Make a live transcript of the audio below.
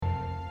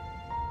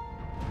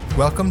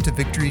Welcome to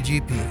Victory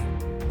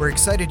GP. We're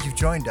excited you've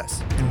joined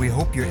us, and we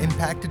hope you're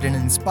impacted and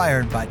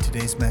inspired by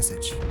today's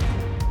message.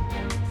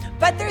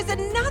 But there's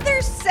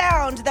another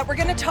sound that we're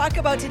going to talk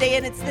about today,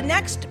 and it's the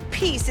next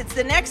piece. It's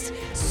the next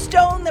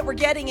stone that we're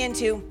getting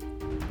into.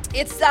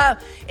 It's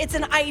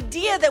an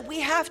idea that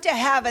we have to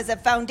have as a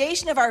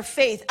foundation of our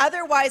faith.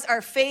 Otherwise,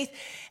 our faith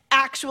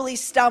actually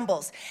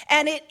stumbles.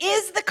 And it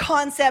is the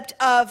concept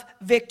of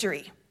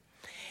victory.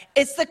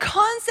 It's the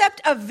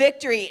concept of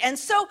victory. And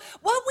so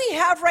what we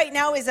have right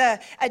now is a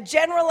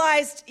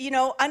generalized,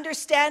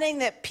 understanding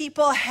that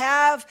people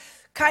have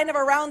kind of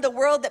around the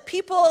world, that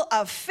people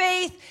of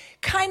faith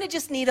kind of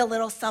just need a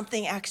little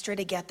something extra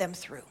to get them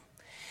through.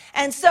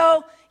 And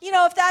so,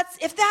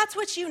 if that's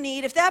what you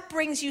need, if that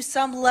brings you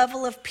some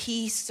level of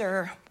peace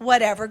or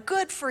whatever,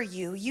 good for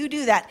you. You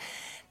do that.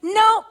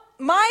 No.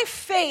 My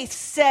faith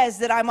says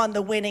that I'm on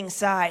the winning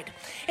side.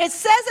 It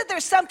says that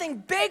there's something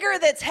bigger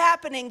that's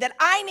happening that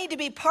I need to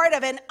be part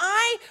of, and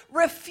I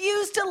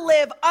refuse to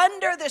live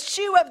under the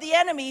shoe of the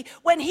enemy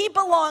when he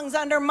belongs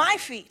under my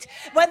feet,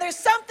 when there's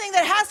something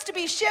that has to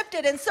be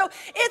shifted. And so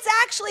it's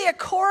actually a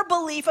core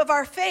belief of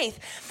our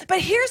faith. But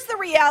here's the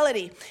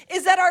reality,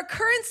 is that our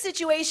current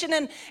situation,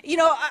 and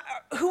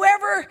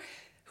whoever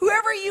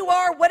you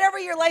are, whatever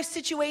your life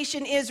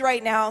situation is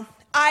right now,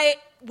 I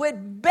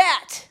would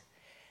bet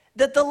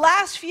that the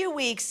last few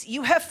weeks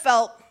you have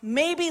felt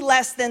maybe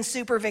less than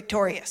super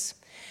victorious.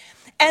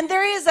 And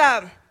there is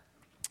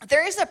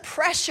a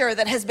pressure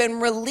that has been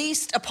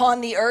released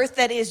upon the earth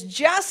that is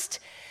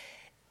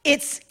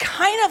it's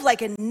kind of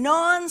like a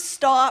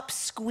non-stop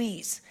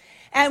squeeze.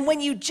 And when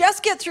you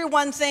just get through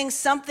one thing,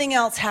 something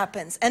else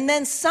happens, and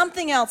then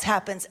something else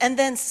happens, and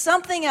then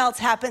something else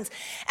happens.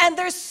 And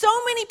there's so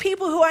many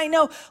people who I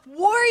know,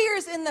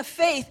 warriors in the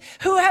faith,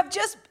 who have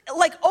just,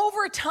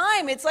 over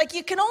time, it's like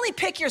you can only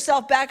pick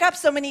yourself back up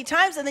so many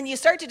times, and then you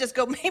start to just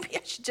go, maybe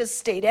I should just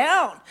stay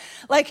down.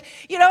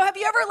 Have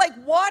you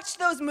ever watched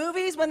those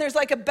movies when there's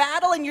a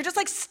battle and you're just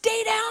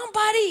stay down,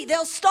 buddy,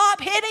 they'll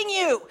stop hitting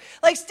you.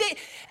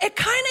 It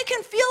kind of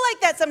can feel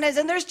like that sometimes,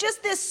 and there's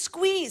just this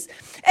squeeze.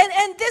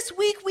 And this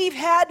week we've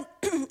had,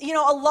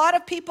 a lot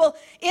of people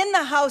in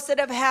the house that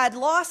have had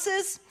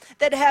losses,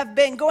 that have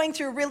been going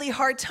through really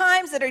hard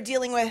times, that are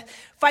dealing with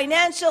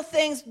financial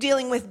things,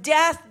 dealing with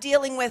death,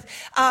 dealing with,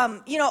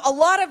 a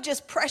lot of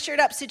just pressured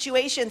up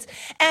situations.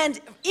 And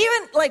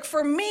even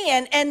for me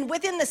and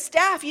within the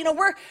staff,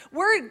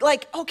 we're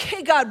like,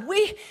 okay, God,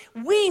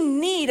 we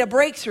need a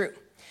breakthrough.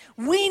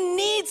 We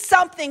need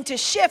something to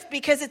shift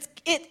because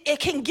it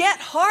can get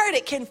hard.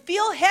 It can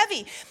feel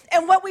heavy.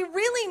 And what we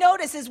really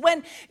notice is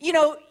when,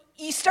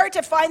 you start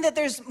to find that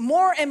there's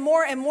more and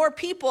more and more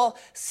people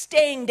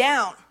staying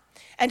down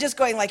and just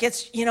going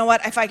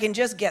if I can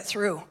just get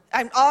through.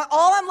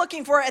 All I'm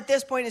looking for at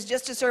this point is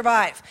just to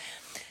survive.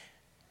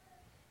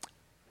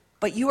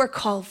 But you are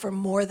called for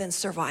more than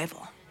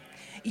survival.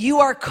 You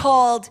are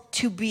called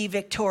to be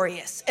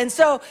victorious. And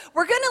so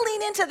we're going to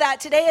lean into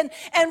that today.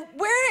 And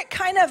where it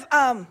kind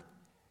of,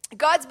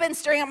 God's been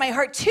stirring up my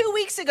heart. 2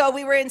 weeks ago,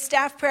 we were in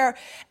staff prayer,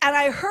 and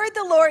I heard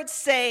the Lord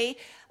say,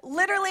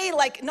 literally,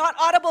 not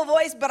audible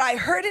voice, but I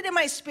heard it in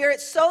my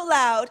spirit so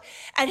loud,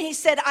 and he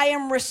said, I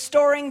am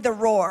restoring the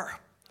roar.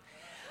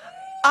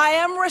 I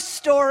am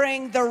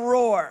restoring the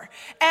roar.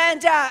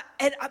 And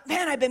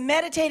man, I've been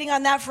meditating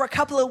on that for a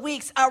couple of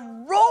weeks. A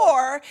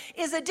roar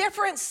is a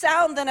different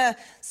sound than a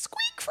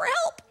squeak for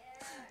help.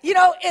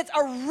 It's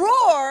a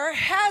roar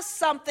has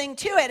something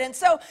to it. And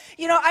so,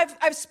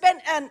 I've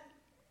spent an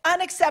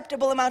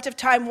unacceptable amount of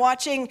time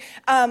watching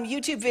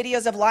YouTube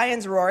videos of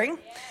lions roaring.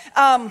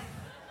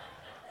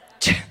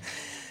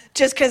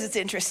 Just because it's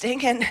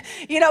interesting, and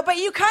but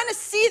you kind of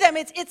see them.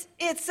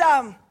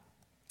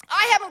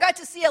 I haven't got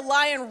to see a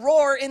lion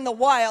roar in the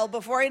wild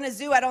before. In a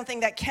zoo, I don't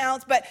think that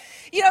counts, but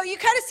you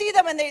kind of see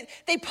them, and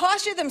they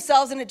posture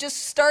themselves, and it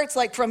just starts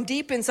from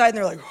deep inside, and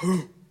they're like,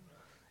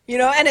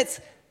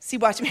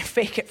 and watch me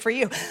fake it for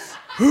you.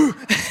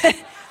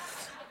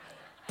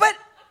 But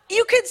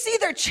you could see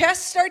their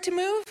chest start to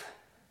move,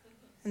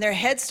 and their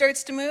head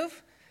starts to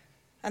move,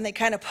 and they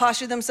kind of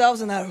posture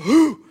themselves, and that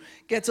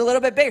gets a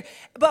little bit bigger.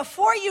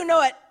 Before you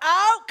know it,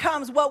 out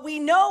comes what we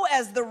know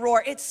as the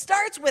roar. It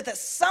starts with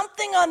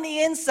something on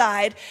the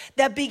inside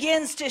that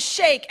begins to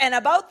shake. And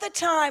about the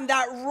time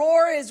that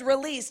roar is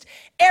released,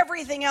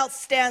 everything else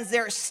stands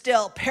there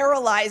still,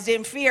 paralyzed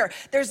in fear.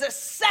 There's a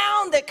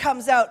sound that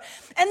comes out.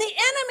 And the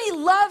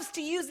enemy loves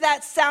to use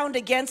that sound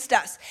against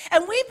us.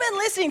 And we've been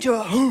listening to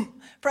a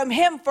from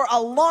him for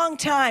a long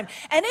time.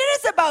 And it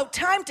is about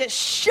time to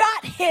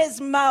shut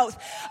his mouth.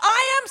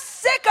 I am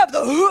sick of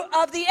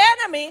the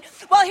enemy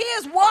while he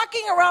is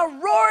walking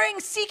around roaring,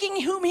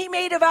 seeking whom he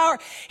may devour.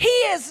 He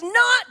is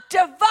not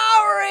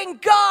devouring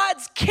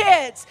God's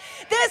kids.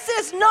 This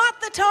is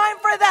not the time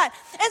for that.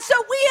 And so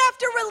we have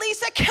to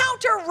release a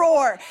counter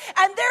roar.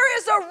 And there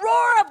is a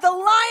roar of the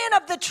Lion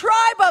of the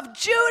tribe of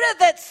Judah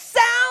that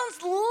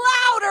sounds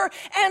louder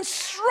and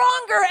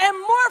stronger and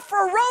more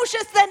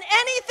ferocious than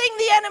anything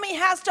the enemy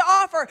has to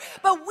offer.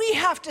 But we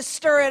have to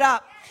stir it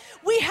up.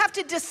 We have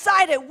to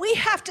decide it. We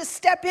have to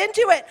step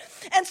into it.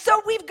 And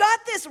so we've got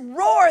this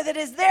roar that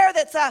is there,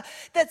 that's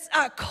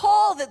a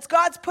call that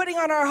God's putting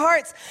on our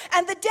hearts.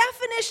 And the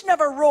definition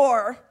of a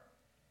roar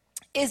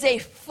is a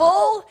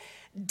full,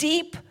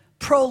 deep,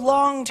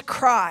 prolonged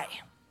cry.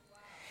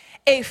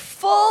 A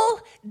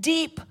full,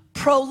 deep,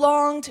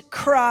 prolonged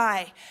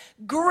cry.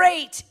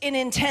 Great in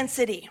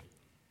intensity.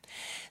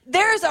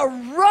 There's a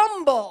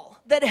rumble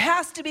that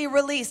has to be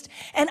released.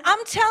 And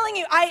I'm telling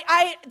you,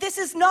 this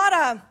is not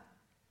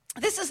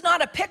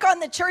a pick on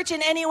the church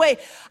in any way.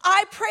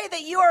 I pray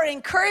that you are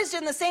encouraged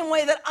in the same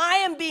way that I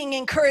am being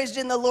encouraged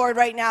in the Lord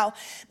right now.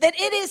 That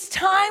it is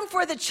time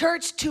for the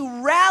church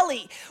to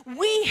rally.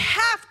 We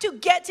have to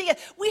get together.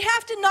 We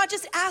have to not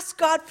just ask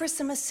God for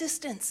some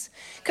assistance,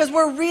 because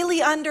we're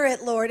really under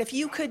it, Lord. If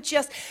you could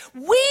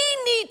we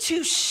need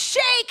to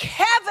shake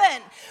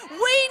heaven. We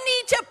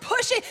need to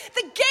push it.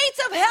 The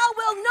gates of hell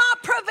will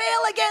not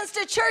prevail against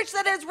a church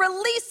that is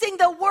releasing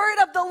the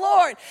word of the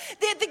Lord.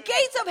 The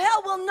gates of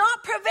hell will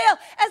not prevail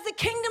as the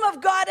kingdom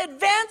of God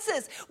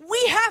advances.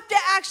 We have to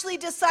actually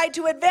decide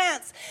to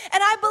advance.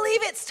 And I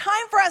believe it's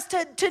time for us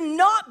to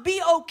not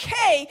be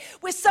okay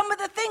with some of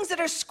the things that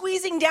are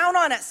squeezing down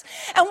on us.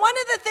 And one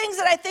of the things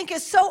that I think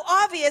is so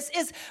obvious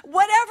is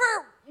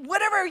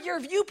whatever your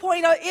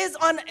viewpoint is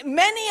on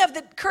many of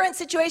the current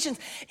situations,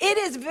 it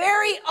is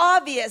very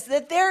obvious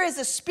that there is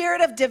a spirit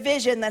of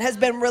division that has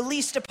been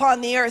released upon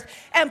the earth,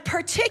 and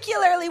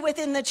particularly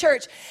within the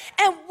church.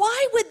 And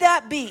why would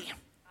that be?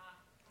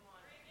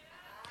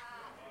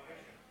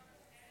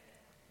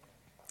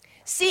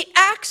 See,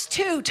 Acts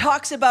 2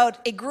 talks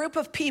about a group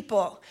of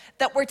people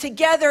that were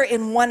together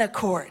in one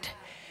accord,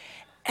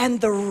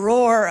 and the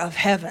roar of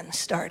heaven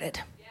started.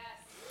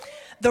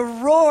 The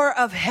roar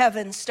of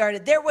heaven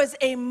started. There was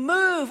a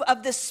move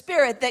of the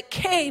Spirit that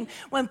came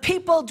when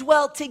people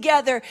dwelt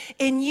together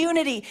in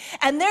unity.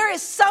 And there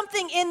is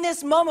something in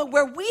this moment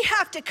where we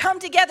have to come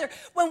together.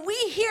 When we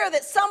hear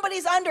that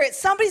somebody's under it,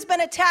 somebody's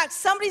been attacked,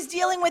 somebody's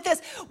dealing with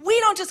this, we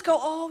don't just go,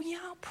 oh yeah,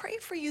 I'll pray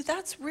for you.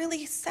 That's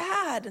really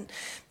sad. And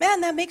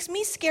man, that makes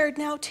me scared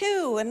now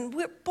too. And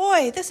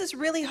boy, this is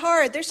really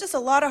hard. There's just a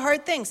lot of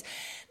hard things.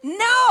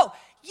 No.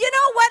 You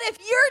know what? If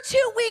you're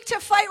too weak to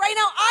fight right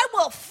now, I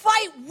will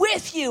fight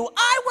with you.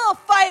 I will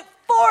fight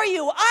for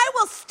you. I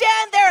will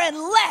stand there and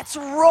let's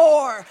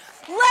roar.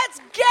 Let's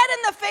get in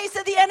the face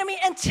of the enemy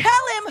and tell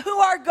him who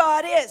our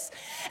God is.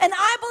 And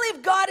I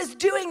believe God is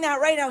doing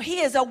that right now. He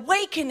is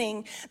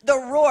awakening the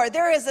roar.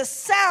 There is a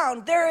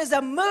sound. There is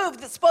a move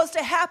that's supposed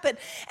to happen.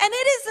 And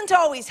it isn't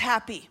always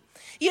happy.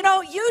 You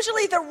know,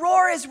 usually the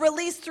roar is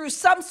released through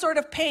some sort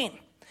of pain.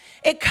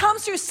 It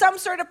comes through some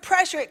sort of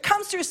pressure. It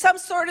comes through some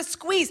sort of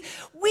squeeze.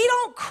 We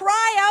don't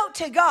cry out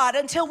to God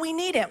until we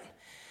need him.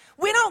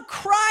 We don't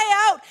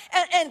cry out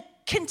and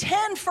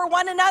contend for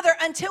one another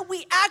until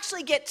we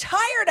actually get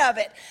tired of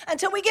it,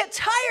 until we get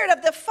tired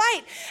of the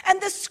fight. And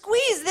the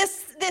squeeze,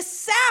 this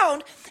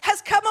sound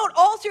has come out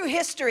all through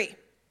history.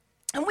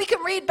 And we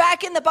can read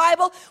back in the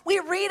Bible, we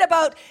read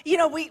about,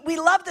 we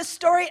love the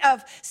story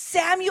of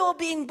Samuel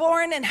being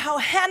born and how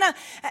Hannah,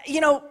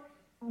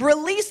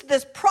 released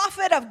this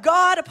prophet of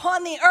God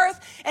upon the earth,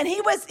 and he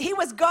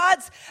was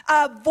God's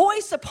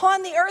voice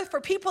upon the earth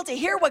for people to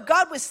hear what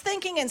God was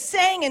thinking and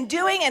saying and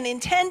doing and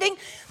intending.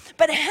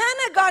 But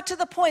Hannah got to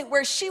the point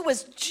where she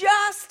was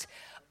just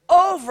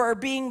over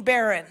being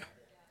barren.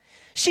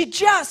 She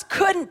just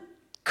couldn't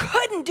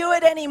do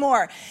it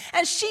anymore.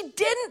 And she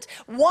didn't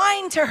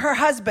whine to her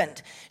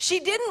husband. She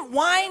didn't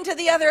whine to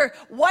the other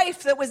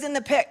wife that was in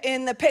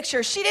the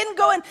picture. She didn't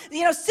go and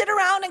sit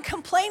around and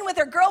complain with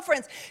her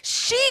girlfriends.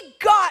 She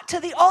got to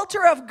the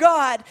altar of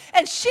God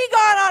and she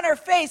got on her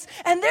face,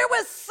 and there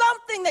was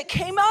something that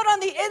came out on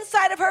the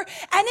inside of her,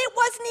 and it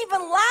wasn't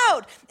even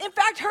loud. In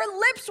fact, her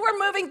lips were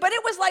moving, but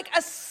it was like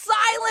a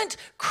silent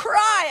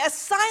cry, a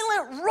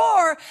silent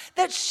roar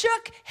that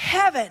shook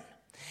heaven.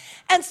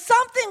 And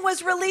something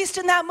was released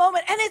in that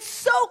moment. And it's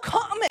so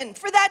common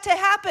for that to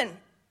happen.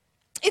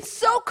 It's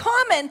so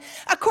common,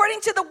 according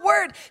to the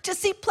word, to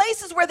see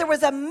places where there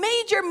was a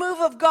major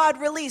move of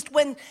God released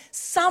when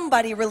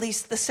somebody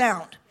released the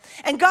sound.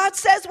 And God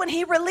says when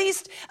he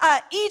released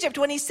Egypt,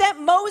 when he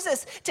sent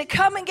Moses to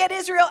come and get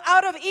Israel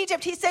out of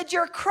Egypt, he said,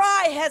 your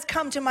cry has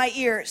come to my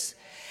ears.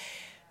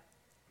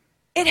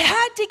 It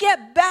had to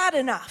get bad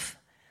enough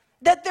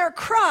that their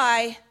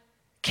cry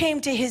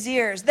came to his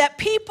ears, that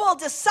people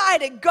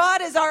decided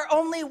God is our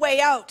only way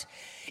out.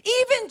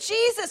 Even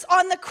Jesus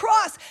on the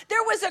cross,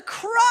 there was a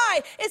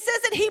cry. It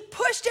says that he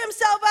pushed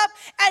himself up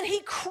and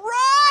he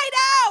cried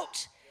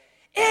out,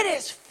 it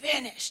is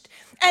finished.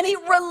 And he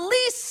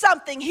released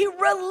something. He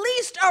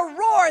released a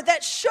roar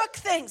that shook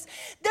things.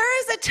 There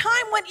is a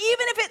time when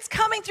even if it's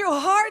coming through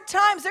hard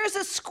times, there's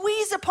a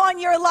squeeze upon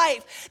your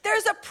life.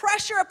 There's a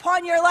pressure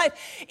upon your life.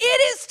 It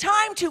is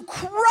time to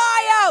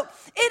cry out.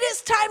 It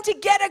is time to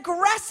get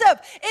aggressive.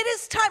 It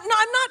is time. No,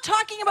 I'm not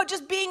talking about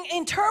just being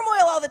in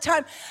turmoil all the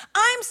time.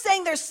 I'm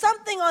saying there's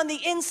something on the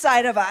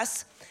inside of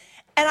us,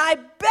 and I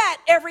bet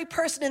every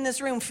person in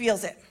this room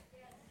feels it.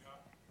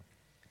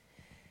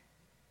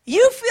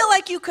 You feel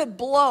like you could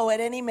blow at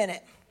any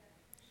minute.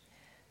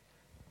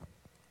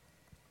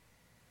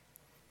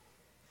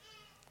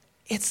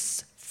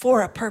 It's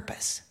for a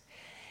purpose.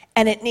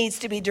 And it needs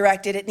to be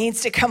directed. It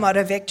needs to come out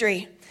of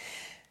victory.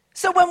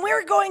 So when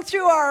we're going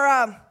through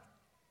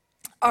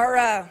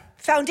our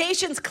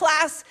foundations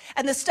class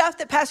and the stuff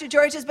that Pastor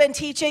George has been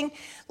teaching,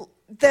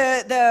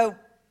 the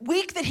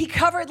week that he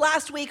covered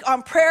last week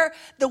on prayer,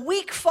 the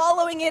week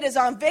following it is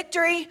on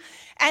victory.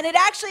 And it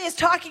actually is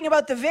talking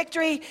about the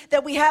victory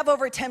that we have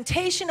over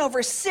temptation,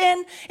 over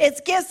sin.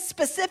 It gives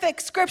specific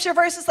scripture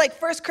verses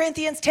like 1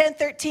 Corinthians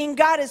 10:13.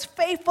 God is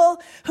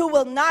faithful, who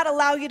will not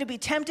allow you to be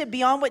tempted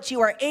beyond what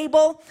you are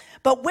able,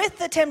 but with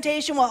the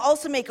temptation will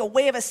also make a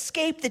way of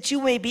escape that you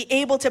may be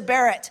able to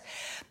bear it.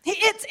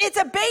 It's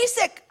a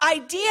basic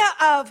idea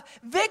of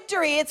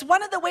victory. It's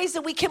one of the ways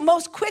that we can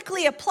most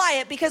quickly apply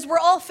it because we're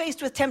all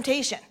faced with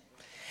temptation.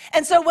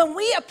 And so when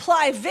we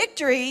apply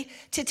victory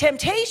to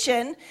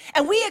temptation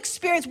and we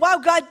experience, wow,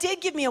 God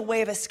did give me a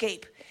way of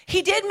escape.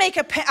 He did make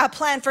a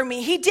plan for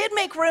me. He did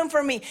make room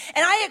for me.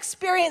 And I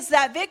experienced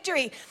that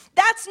victory.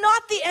 That's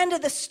not the end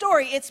of the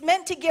story. It's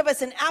meant to give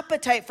us an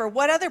appetite for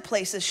what other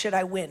places should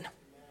I win.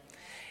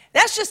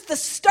 That's just the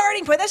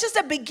starting point. That's just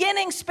a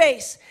beginning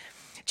space.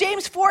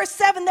 James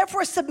 4:7,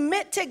 therefore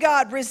submit to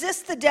God,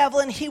 resist the devil,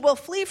 and he will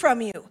flee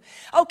from you.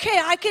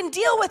 Okay, I can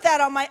deal with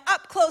that on my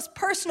up-close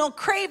personal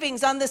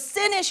cravings, on the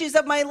sin issues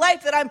of my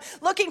life that I'm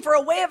looking for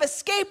a way of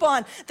escape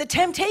on, the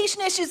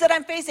temptation issues that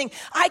I'm facing.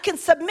 I can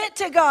submit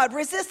to God,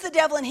 resist the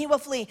devil, and he will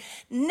flee.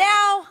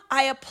 Now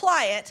I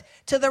apply it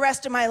to the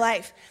rest of my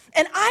life.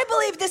 And I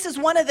believe this is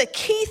one of the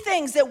key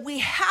things that we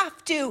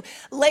have to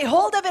lay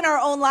hold of in our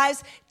own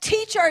lives,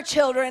 teach our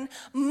children,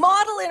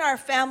 model in our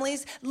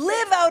families,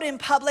 live out in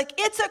public.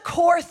 It's a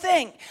core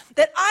thing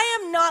that I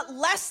am not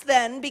less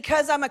than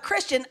because I'm a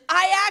Christian.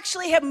 I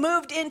actually have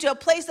moved into a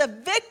place of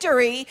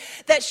victory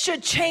that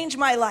should change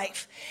my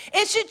life.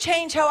 It should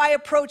change how I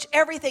approach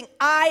everything.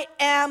 I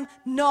am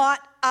not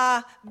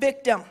a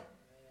victim.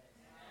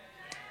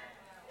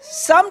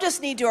 Some just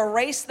need to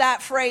erase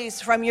that phrase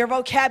from your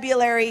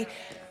vocabulary.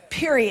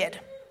 Period.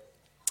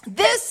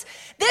 This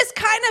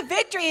kind of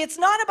victory, it's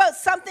not about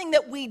something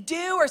that we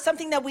do or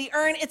something that we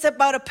earn. It's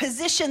about a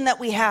position that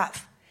we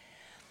have.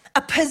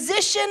 A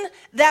position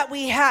that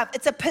we have.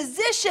 It's a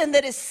position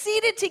that is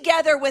seated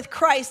together with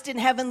Christ in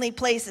heavenly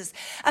places.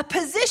 A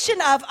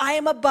position of I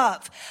am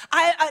above.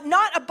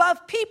 Not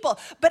above people,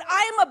 but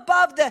I am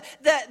above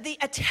the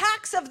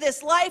attacks of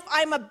this life.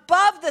 I'm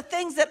above the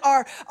things that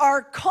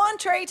are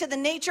contrary to the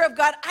nature of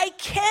God. I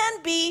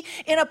can be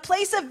in a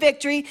place of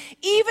victory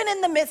even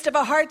in the midst of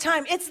a hard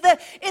time. It's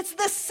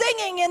the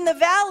singing in the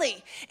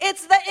valley.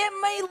 It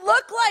may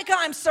look like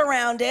I'm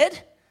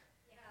surrounded,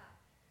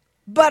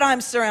 but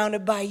I'm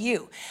surrounded by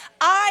you.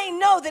 I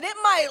know that it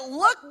might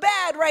look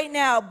bad right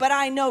now, but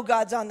I know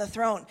God's on the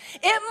throne.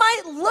 It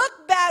might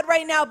look bad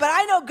right now, but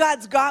I know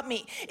God's got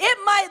me. It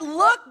might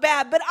look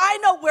bad, but I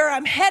know where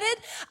I'm headed.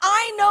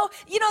 I know,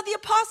 the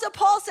Apostle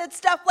Paul said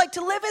stuff like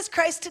to live is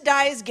Christ, to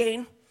die is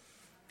gain.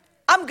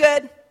 I'm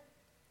good.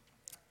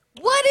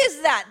 What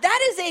is that? That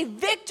is a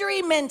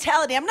victory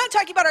mentality. I'm not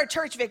talking about our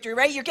church victory,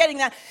 right? You're getting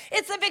that.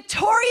 It's a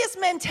victorious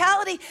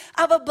mentality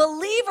of a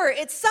believer.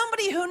 It's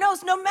somebody who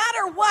knows no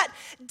matter what,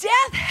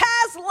 death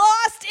has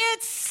lost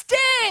its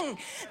sting.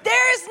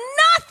 There's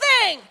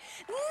nothing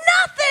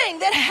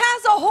that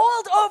has a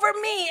hold over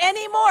me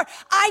anymore.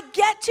 I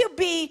get to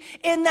be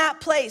in that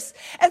place.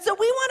 And so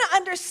we want to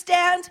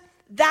understand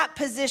that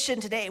position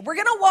today. We're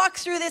going to walk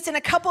through this in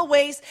a couple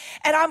ways,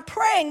 and I'm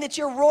praying that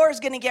your roar is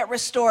going to get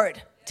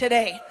restored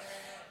today.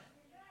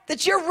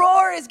 That your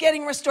roar is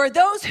getting restored.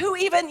 Those who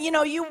even,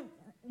 you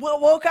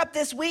woke up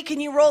this week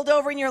and you rolled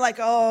over and you're like,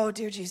 oh,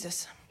 dear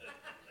Jesus.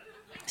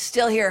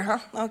 Still here, huh?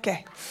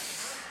 Okay.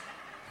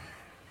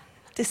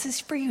 This is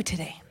for you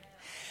today.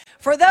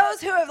 For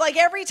those who have,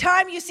 every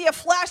time you see a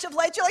flash of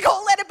light, you're like,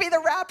 oh, let it be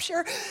the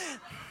rapture.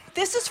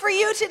 This is for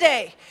you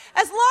today.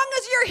 As long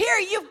as you're here,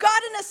 you've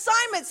got an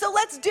assignment, so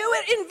let's do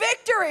it in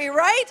victory,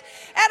 right?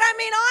 And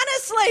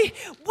honestly,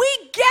 we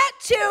get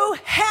to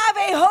have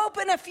a hope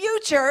and a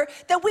future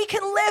that we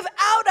can live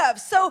out of.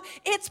 So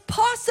it's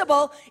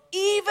possible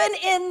even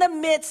in the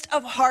midst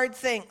of hard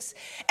things.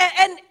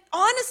 And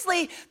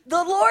honestly,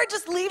 the Lord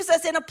just leaves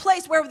us in a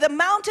place where the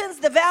mountains,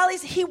 the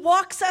valleys, he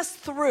walks us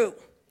through.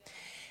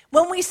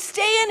 When we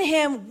stay in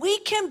him, we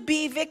can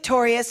be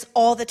victorious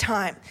all the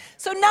time.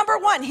 So number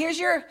one, here's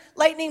your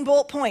lightning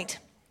bolt point.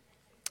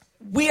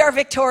 We are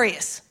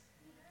victorious.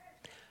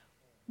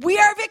 We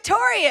are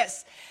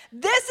victorious.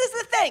 This is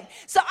the thing.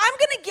 So I'm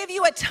going to give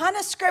you a ton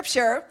of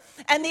scripture,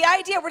 and the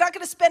idea, we're not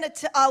going to spend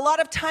a lot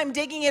of time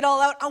digging it all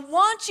out. I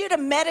want you to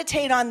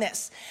meditate on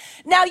this.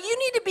 Now, you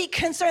need to be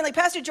concerned. Like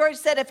Pastor George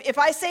said, if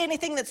I say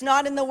anything that's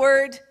not in the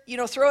word,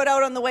 throw it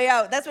out on the way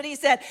out. That's what he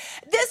said.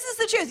 This is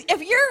the truth.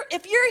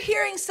 If you're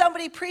hearing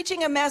somebody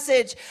preaching a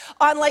message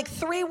on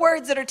 3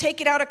 words that are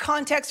taken out of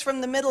context from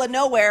the middle of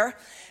nowhere,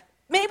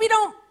 maybe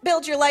don't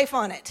build your life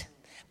on it.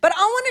 But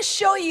I want to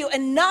show you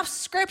enough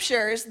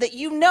scriptures that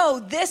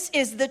this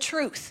is the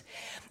truth.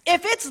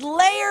 If it's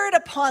layered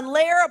upon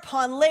layer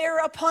upon layer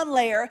upon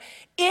layer,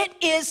 it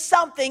is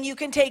something you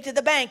can take to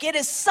the bank. It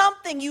is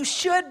something you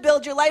should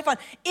build your life on.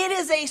 It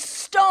is a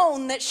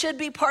stone that should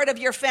be part of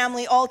your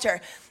family altar.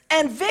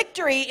 And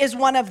victory is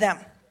one of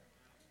them.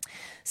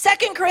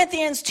 2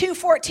 Corinthians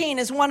 2:14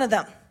 is one of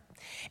them.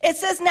 It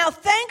says, "Now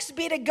thanks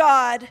be to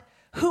God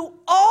who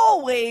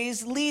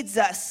always leads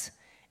us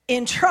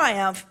in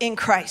triumph in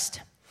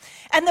Christ."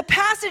 And the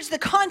passage, the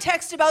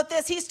context about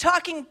this,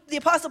 the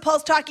Apostle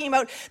Paul's talking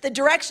about the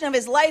direction of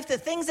his life, the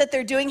things that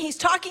they're doing. He's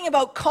talking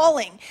about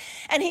calling.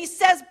 And he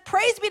says,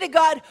 praise be to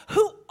God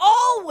who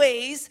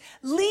always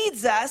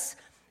leads us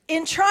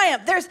in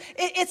triumph.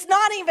 It's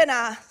not even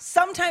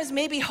sometimes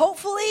maybe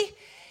hopefully.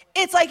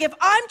 It's like if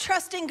I'm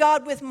trusting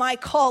God with my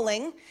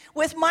calling,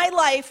 with my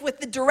life, with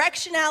the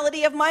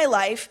directionality of my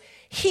life,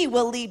 he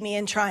will lead me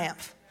in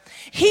triumph.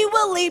 He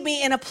will lead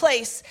me in a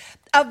place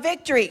of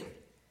victory.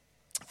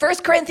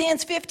 1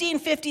 Corinthians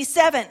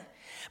 15:57.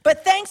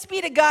 "But thanks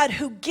be to God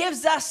who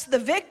gives us the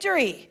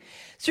victory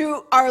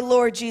through our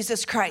Lord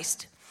Jesus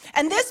Christ."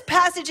 And this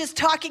passage is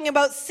talking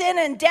about sin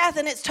and death,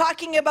 and it's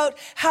talking about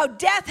how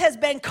death has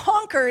been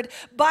conquered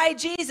by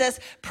Jesus.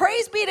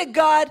 Praise be to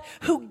God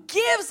who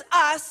gives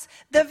us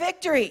the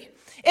victory.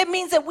 It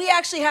means that we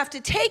actually have to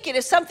take it.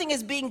 If something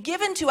is being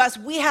given to us,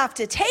 we have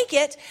to take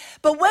it.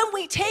 But when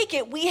we take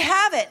it, we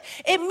have it.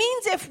 It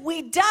means if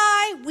we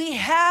die, we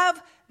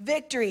have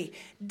victory.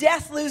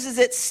 Death loses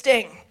its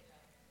sting.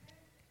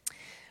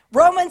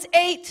 Romans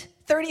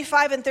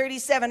 8:35 and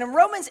 37. In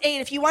Romans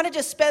 8, if you want to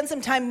just spend some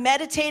time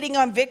meditating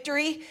on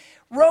victory,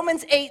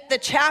 Romans 8, the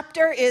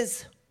chapter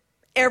is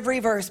every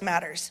verse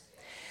matters.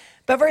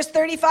 But verse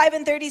 35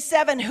 and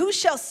 37, "Who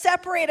shall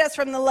separate us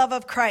from the love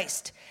of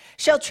Christ?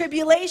 Shall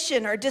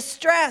tribulation or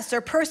distress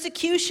or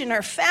persecution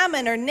or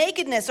famine or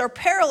nakedness or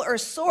peril or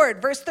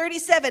sword?" Verse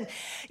 37,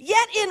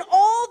 "Yet in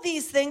all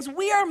these things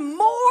we are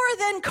more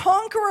than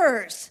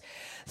conquerors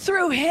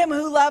through him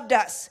who loved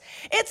us."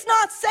 It's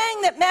not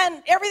saying that,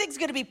 man, everything's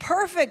going to be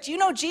perfect. You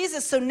know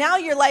Jesus, so now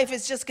your life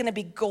is just going to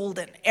be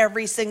golden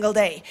every single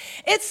day.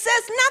 It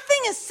says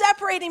nothing is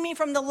separating me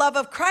from the love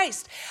of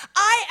Christ.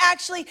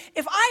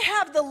 If I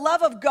have the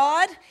love of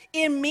God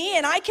in me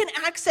and I can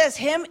access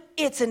him,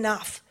 it's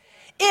enough.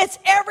 It's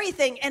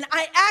everything. And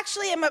I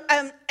actually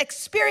am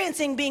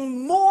experiencing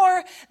being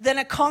more than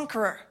a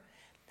conqueror.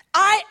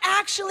 I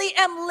actually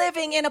am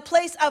living in a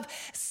place of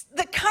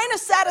the kind of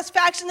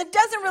satisfaction that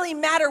doesn't really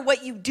matter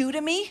what you do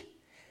to me.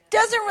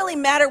 Doesn't really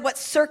matter what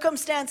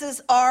circumstances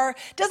are.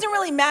 Doesn't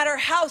really matter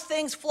how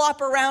things flop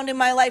around in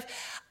my life.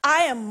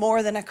 I am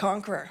more than a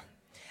conqueror.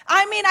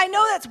 I mean, I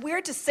know that's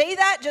weird to say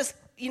that, just,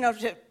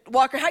 to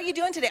Walker, how you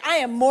doing today? I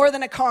am more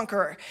than a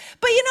conqueror.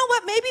 But you know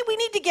what? Maybe we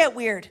need to get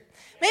weird.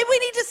 Maybe we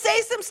need to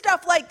say some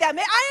stuff like that.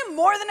 I am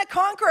more than a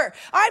conqueror.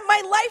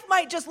 My life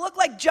might just look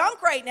like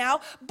junk right now,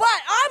 but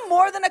I'm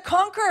more than a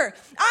conqueror.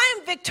 I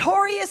am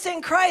victorious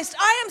in Christ.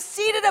 I am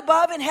seated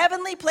above in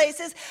heavenly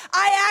places.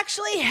 I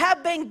actually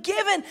have been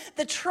given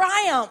the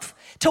triumph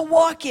to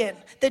walk in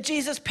that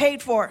Jesus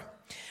paid for.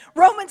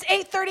 Romans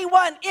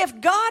 8:31,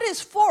 "If God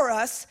is for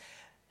us,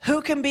 who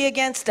can be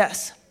against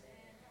us?"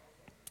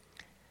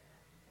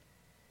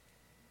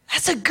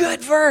 That's a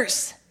good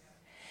verse.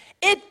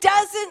 It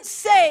doesn't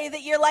say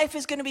that your life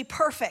is going to be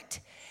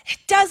perfect. It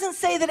doesn't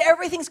say that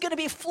everything's going to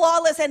be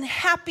flawless and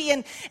happy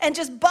and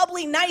just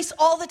bubbly nice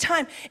all the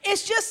time.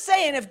 It's just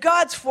saying if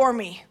God's for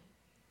me,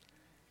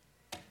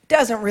 it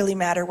doesn't really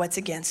matter what's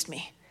against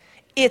me.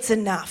 It's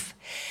enough.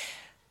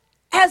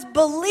 As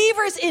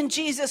believers in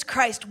Jesus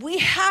Christ, we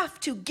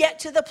have to get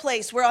to the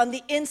place where on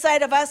the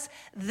inside of us,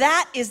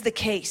 that is the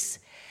case.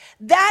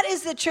 That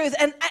is the truth.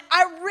 And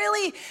I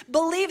really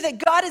believe that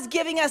God is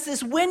giving us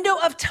this window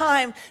of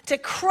time to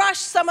crush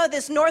some of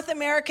this North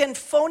American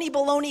phony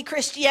baloney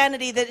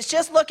Christianity that is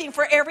just looking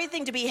for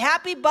everything to be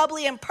happy,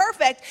 bubbly, and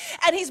perfect.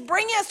 And he's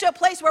bringing us to a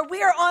place where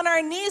we are on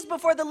our knees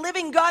before the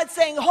living God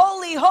saying,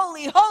 holy,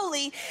 holy,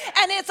 holy.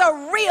 And it's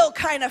a real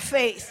kind of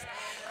faith.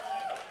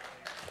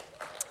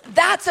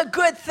 That's a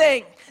good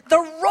thing. The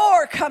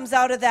roar comes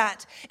out of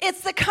that.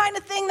 It's the kind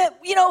of thing that,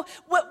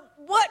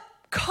 what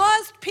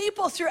caused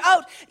people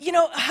throughout,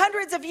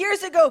 hundreds of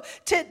years ago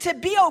to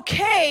be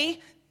okay,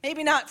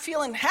 maybe not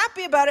feeling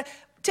happy about it,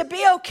 to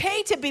be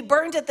okay to be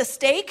burned at the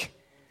stake,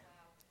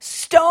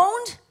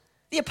 stoned,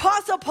 the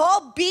Apostle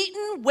Paul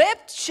beaten,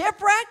 whipped,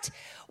 shipwrecked.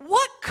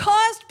 What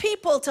caused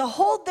people to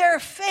hold their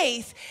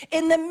faith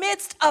in the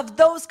midst of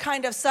those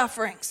kind of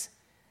sufferings?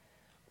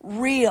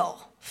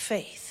 Real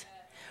faith,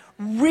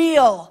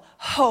 real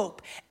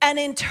hope, an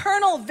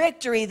internal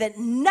victory that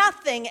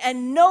nothing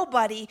and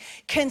nobody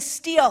can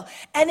steal.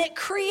 And it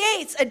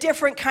creates a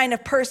different kind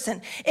of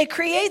person. It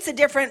creates a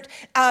different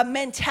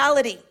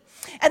mentality.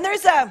 And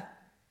there's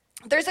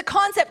a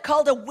concept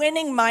called a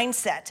winning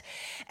mindset.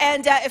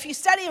 And if you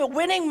study a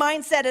winning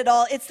mindset at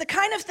all, it's the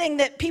kind of thing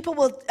that people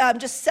will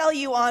just sell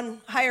you on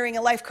hiring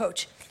a life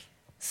coach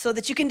so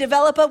that you can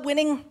develop a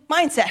winning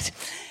mindset.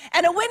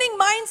 And a winning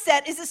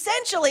mindset is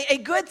essentially a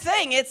good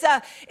thing.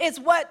 It's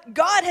what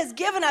God has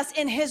given us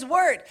in his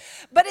word.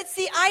 But it's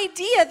the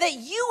idea that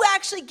you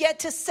actually get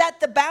to set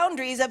the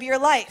boundaries of your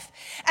life.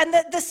 And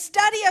the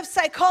study of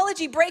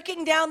psychology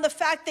breaking down the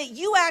fact that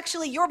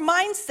your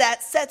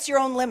mindset sets your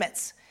own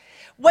limits.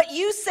 What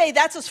you say,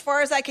 that's as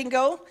far as I can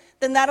go,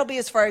 then that'll be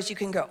as far as you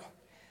can go.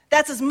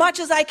 That's as much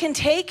as I can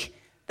take,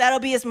 that'll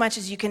be as much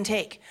as you can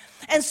take.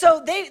 And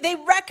so they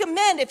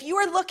recommend, if you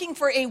are looking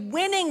for a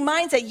winning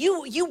mindset,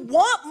 you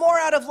want more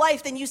out of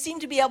life than you seem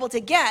to be able to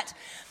get,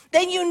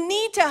 then you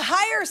need to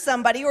hire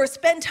somebody or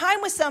spend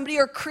time with somebody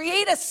or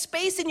create a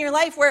space in your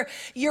life where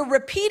you're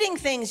repeating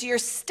things, you're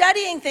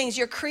studying things,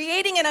 you're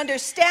creating an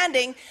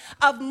understanding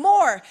of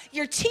more.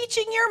 You're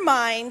teaching your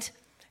mind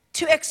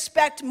to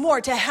expect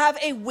more, to have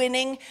a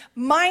winning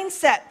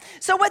mindset.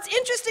 So what's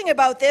interesting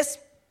about this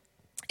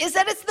is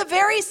that it's the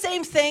very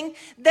same thing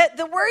that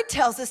the word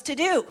tells us to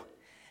do,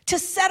 to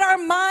set our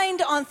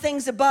mind on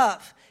things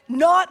above,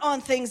 not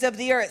on things of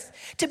the earth,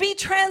 to be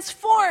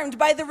transformed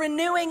by the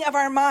renewing of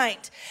our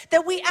mind,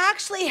 that we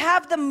actually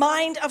have the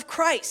mind of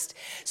Christ.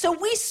 So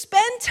we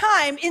spend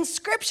time in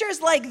scriptures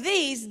like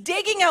these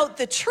digging out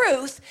the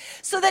truth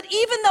so that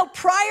even though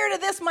prior to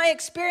this my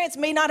experience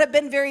may not have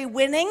been very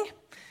winning,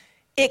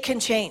 it can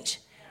change.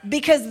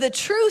 Because the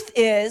truth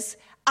is,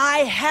 I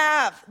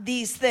have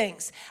these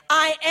things.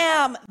 I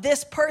am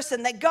this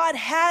person, that God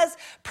has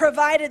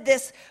provided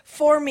this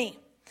for me.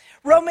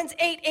 Romans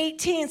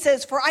 8:18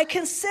 says, "For I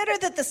consider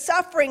that the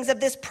sufferings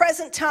of this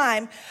present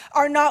time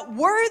are not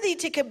worthy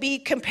to be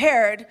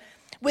compared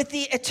with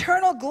the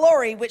eternal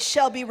glory which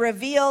shall be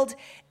revealed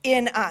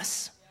in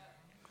us."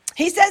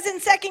 He says in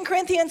 2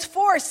 Corinthians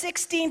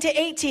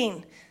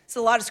 4:16-18. It's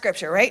a lot of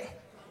scripture, right?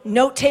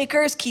 Note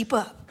takers, keep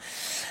up.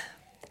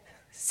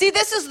 See,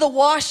 this is the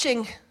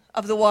washing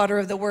of the water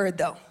of the word,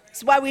 though.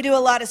 It's why we do a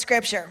lot of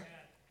scripture.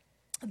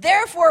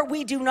 "Therefore,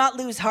 we do not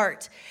lose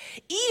heart,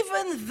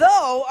 even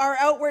though our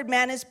outward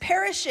man is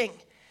perishing."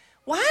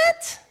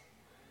 What?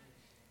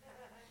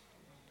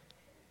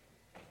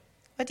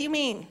 What do you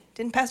mean?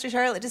 Didn't Pastor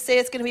Charlotte just say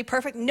it's going to be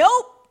perfect?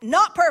 Nope,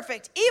 not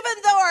perfect.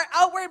 Even though our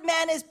outward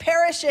man is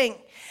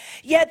perishing,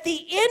 yet the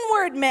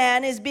inward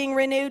man is being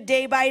renewed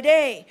day by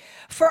day.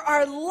 For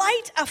our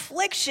light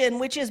affliction,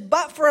 which is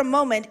but for a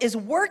moment, is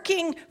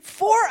working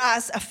for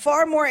us a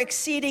far more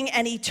exceeding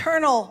and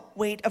eternal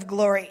weight of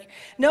glory.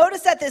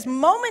 Notice that this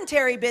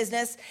momentary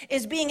business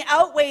is being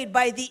outweighed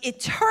by the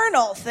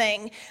eternal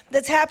thing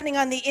that's happening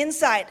on the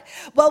inside.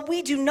 Well,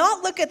 we do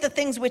not look at the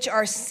things which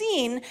are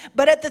seen,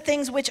 but at the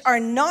things which are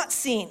not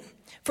seen.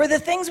 For the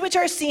things which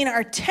are seen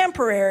are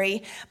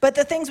temporary, but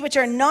the things which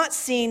are not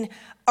seen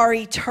are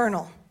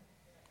eternal.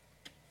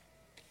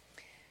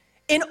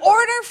 In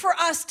order for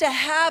us to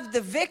have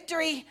the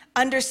victory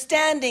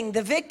understanding,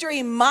 the victory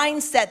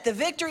mindset, the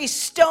victory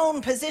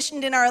stone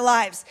positioned in our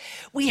lives,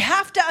 we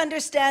have to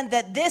understand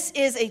that this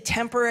is a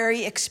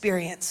temporary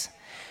experience.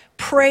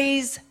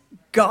 Praise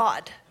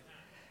God.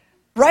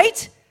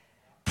 Right?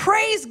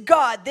 Praise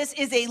God. This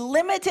is a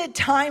limited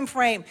time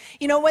frame.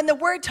 You know, when the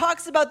word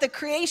talks about the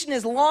creation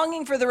is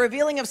longing for the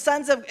revealing of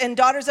sons and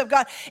daughters of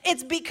God,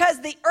 it's because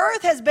the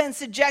earth has been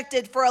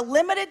subjected for a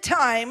limited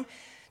time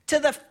to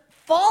the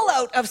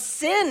fallout of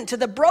sin, to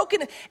the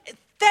broken.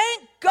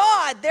 Thank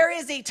God there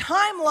is a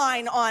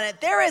timeline on it.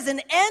 There is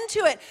an end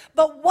to it.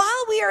 But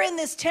while we are in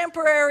this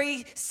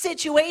temporary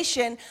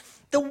situation,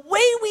 the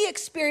way we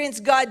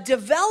experience God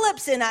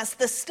develops in us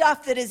the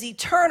stuff that is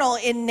eternal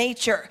in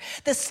nature,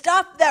 the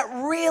stuff that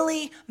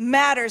really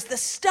matters, the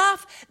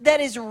stuff that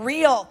is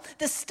real,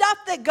 the stuff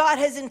that God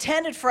has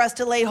intended for us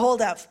to lay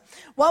hold of.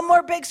 One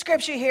more big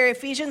scripture here,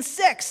 Ephesians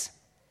 6.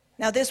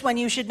 Now this one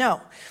you should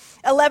know.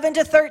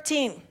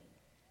 11-13.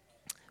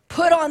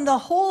 "Put on the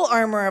whole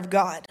armor of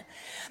God,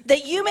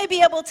 that you may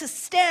be able to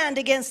stand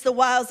against the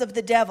wiles of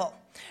the devil.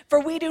 For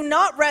we do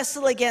not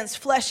wrestle against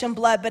flesh and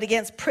blood, but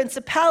against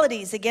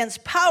principalities,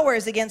 against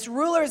powers, against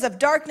rulers of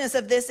darkness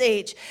of this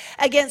age,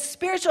 against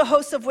spiritual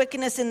hosts of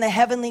wickedness in the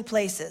heavenly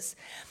places.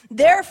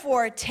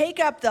 Therefore, take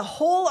up the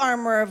whole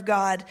armor of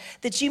God,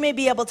 that you may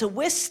be able to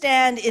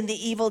withstand in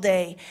the evil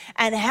day.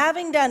 And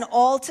having done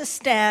all to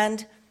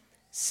stand,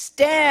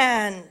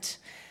 stand."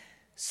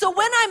 So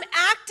when I'm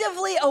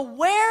actively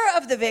aware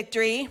of the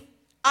victory,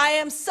 I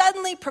am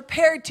suddenly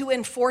prepared to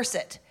enforce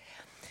it.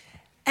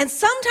 And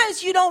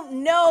sometimes you don't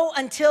know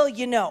until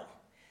you know.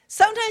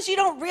 Sometimes you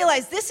don't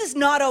realize this is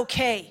not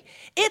okay.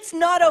 It's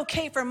not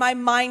okay for my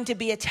mind to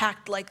be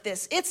attacked like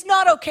this. It's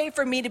not okay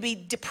for me to be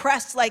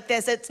depressed like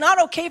this. It's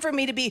not okay for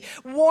me to be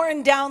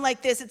worn down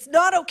like this. It's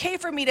not okay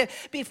for me to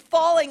be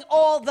falling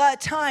all the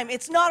time.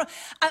 It's not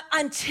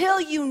until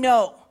you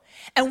know.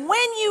 And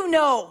when you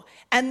know,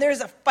 and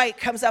there's a fight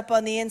comes up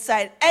on the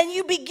inside, and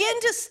you begin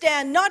to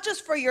stand not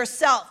just for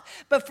yourself,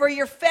 but for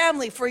your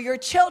family, for your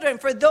children,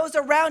 for those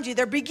around you.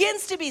 There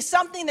begins to be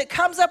something that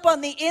comes up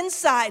on the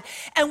inside,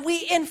 and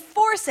we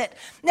enforce it.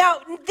 Now,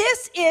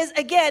 this is,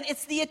 again,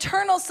 it's the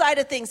eternal side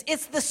of things.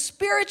 It's the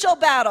spiritual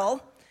battle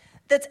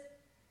that's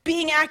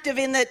being active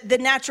in the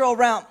natural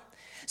realm.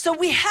 So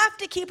we have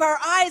to keep our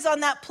eyes on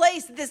that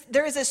place.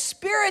 There is a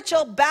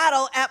spiritual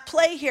battle at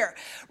play here.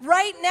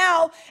 Right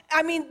now,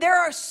 I mean, there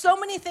are so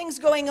many things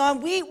going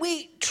on.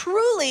 We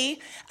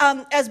truly,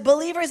 as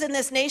believers in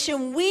this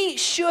nation, we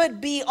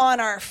should be on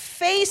our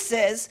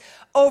faces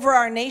over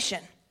our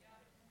nation.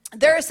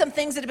 There are some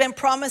things that have been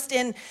promised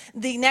in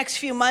the next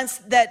few months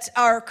that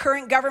our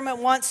current government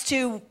wants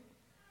to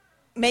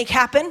make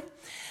happen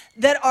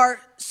that are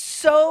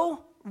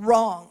so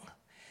wrong,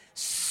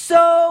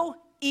 so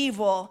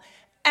evil.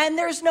 And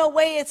there's no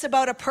way it's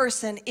about a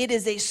person. It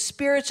is a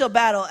spiritual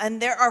battle. And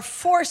there are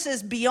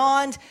forces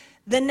beyond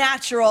the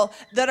natural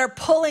that are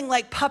pulling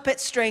like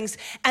puppet strings.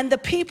 And the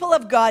people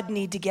of God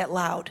need to get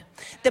loud.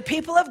 The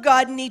people of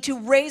God need to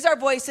raise our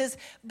voices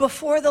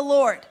before the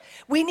Lord.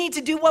 We need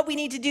to do what we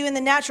need to do in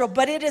the natural,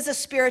 but it is a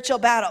spiritual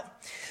battle.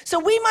 So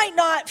we might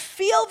not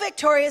feel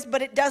victorious,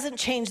 but it doesn't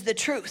change the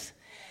truth.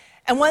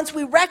 And once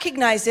we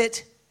recognize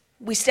it,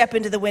 we step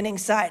into the winning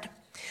side.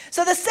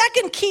 So the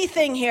second key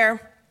thing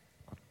here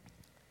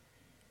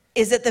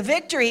is that the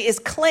victory is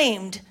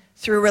claimed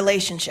through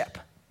relationship.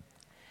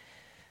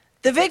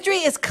 The victory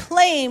is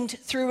claimed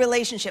through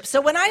relationship. So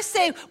when I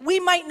say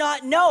we might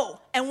not know,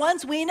 and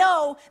once we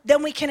know,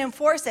 then we can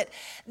enforce it,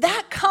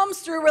 that comes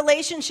through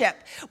relationship.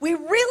 We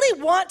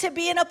really want to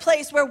be in a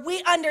place where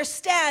we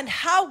understand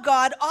how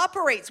God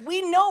operates.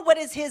 We know what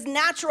is his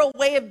natural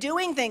way of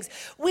doing things.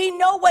 We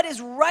know what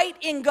is right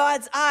in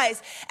God's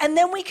eyes, and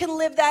then we can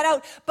live that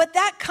out. But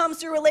that comes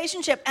through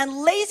relationship, and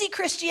lazy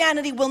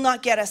Christianity will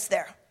not get us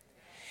there.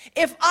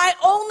 If I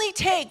only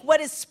take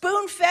what is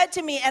spoon-fed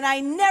to me and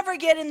I never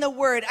get in the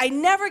Word, I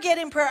never get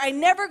in prayer, I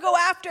never go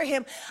after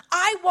him,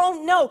 I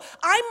won't know.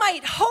 I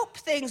might hope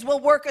things will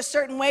work a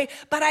certain way,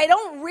 but I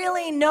don't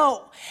really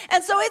know.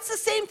 And so it's the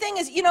same thing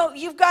as,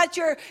 you've got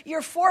your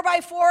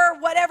 4x4 or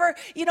whatever,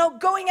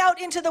 going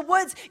out into the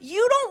woods.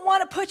 You don't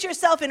want to put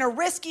yourself in a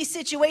risky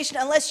situation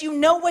unless you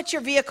know what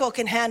your vehicle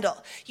can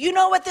handle. You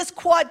know what this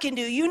quad can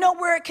do. You know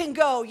where it can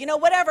go.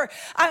 Whatever.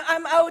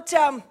 I'm out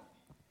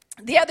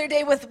the other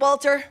day with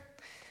Walter.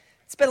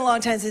 It's been a long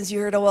time since you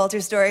heard a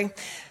Walter story.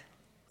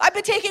 I've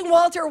been taking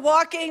Walter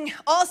walking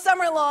all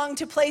summer long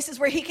to places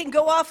where he can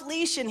go off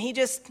leash and he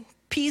just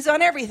pees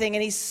on everything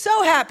and he's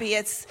so happy.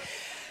 It's,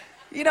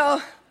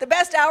 the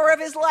best hour of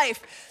his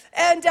life.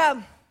 And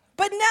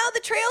but now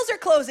the trails are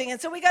closing,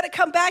 and so we got to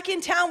come back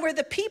in town where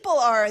the people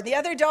are, the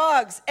other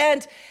dogs,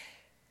 and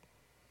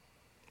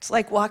it's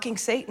like walking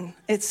Satan.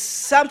 It's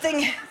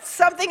something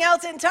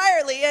else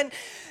entirely, and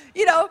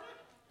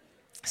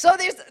so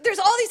there's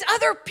all these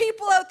other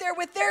people out there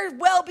with their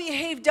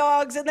well-behaved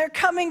dogs, and they're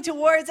coming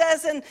towards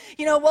us, and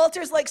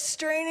Walter's like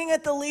straining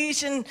at the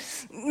leash and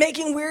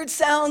making weird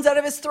sounds out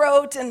of his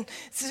throat, and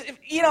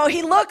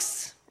he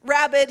looks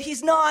rabid.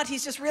 He's not.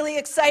 He's just really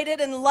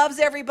excited and loves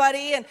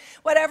everybody and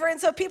whatever. And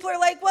so people are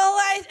like, well,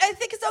 I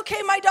think it's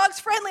okay. My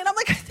dog's friendly. And I'm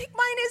like, I think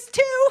mine is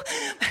too.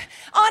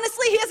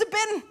 Honestly, he hasn't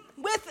been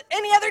with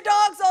any other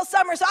dogs all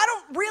summer, so I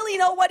don't really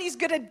know what he's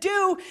going to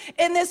do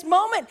in this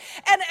moment.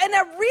 And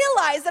I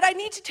realize that I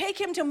need to take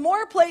him to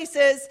more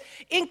places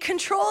in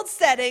controlled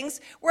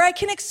settings where I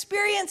can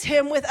experience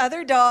him with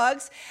other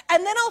dogs,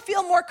 and then I'll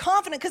feel more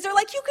confident, because they're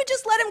like, you could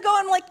just let him go.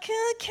 I'm like, can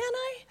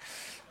I?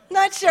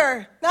 Not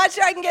sure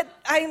I can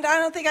I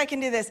don't think I can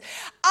do this.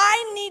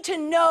 I need to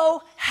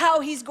know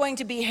how he's going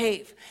to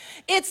behave.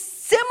 It's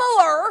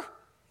similar.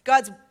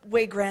 God's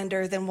way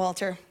grander than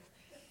Walter.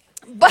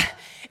 But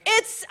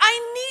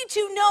I need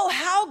to know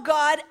how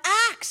God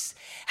acts,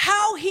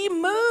 how he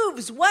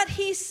moves, what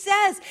he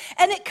says.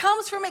 And it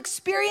comes from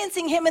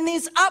experiencing him in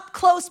these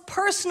up-close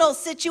personal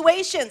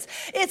situations.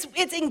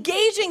 It's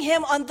engaging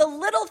him on the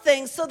little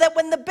things so that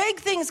when the big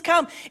things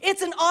come,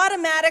 it's an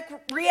automatic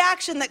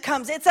reaction that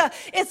comes.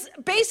 It's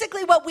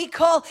basically what we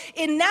call,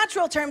 in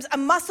natural terms, a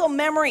muscle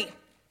memory.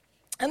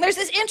 And there's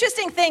this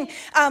interesting thing.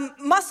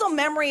 Muscle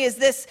memory is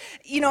this,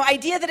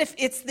 idea that if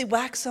it's the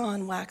wax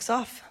on, wax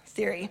off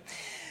theory.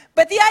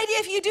 But the idea,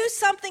 if you do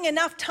something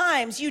enough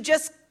times, you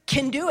just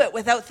can do it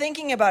without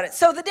thinking about it.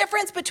 So the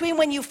difference between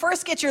when you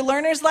first get your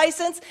learner's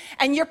license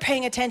and you're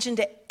paying attention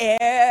to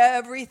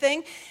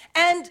everything,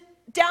 and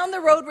down the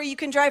road where you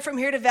can drive from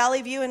here to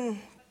Valley View and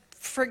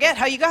forget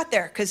how you got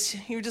there because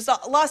you're just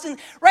lost in,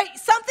 right?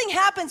 Something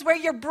happens where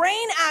your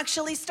brain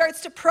actually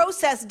starts to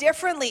process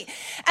differently.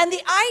 And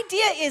the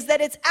idea is that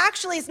it's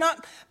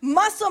not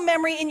muscle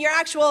memory in your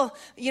actual,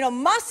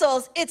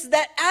 muscles. It's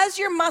that as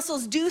your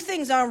muscles do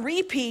things on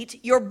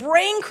repeat, your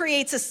brain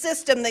creates a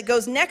system that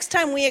goes, next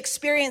time we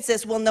experience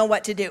this, we'll know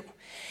what to do.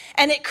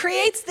 And it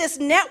creates this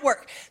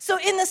network. So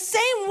in the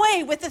same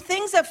way with the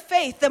things of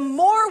faith, the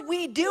more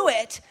we do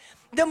it,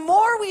 the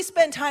more we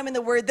spend time in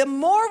the Word, the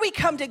more we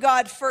come to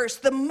God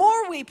first, the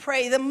more we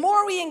pray, the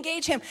more we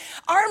engage him,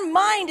 our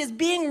mind is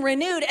being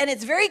renewed, and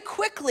it's very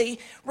quickly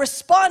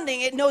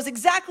responding. It knows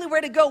exactly where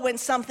to go when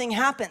something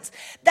happens.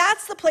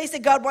 That's the place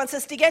that God wants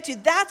us to get to.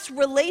 That's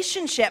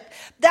relationship.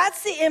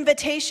 That's the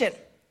invitation.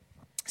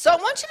 So I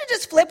want you to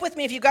just flip with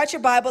me, if you've got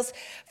your Bibles,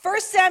 1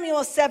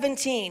 Samuel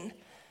 17.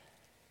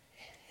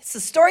 It's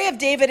the story of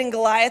David and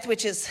Goliath,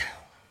 which is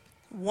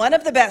one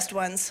of the best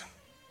ones.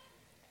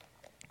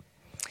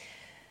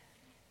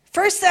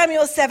 1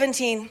 Samuel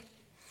 17.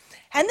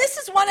 And this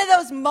is one of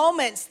those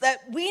moments that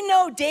we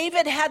know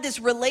David had this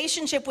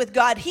relationship with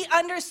God. He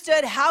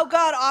understood how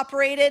God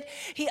operated.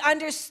 He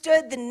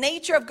understood the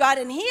nature of God.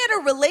 And he had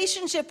a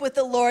relationship with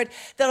the Lord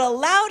that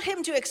allowed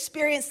him to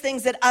experience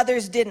things that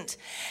others didn't.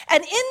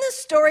 And in the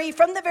story,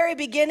 from the very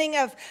beginning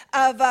of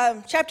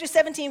chapter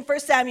 17, 1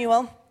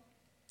 Samuel,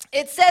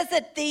 it says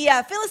that the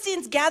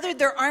Philistines gathered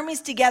their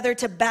armies together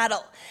to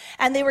battle.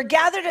 And they were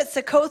gathered at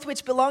Succoth,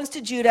 which belongs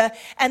to Judah.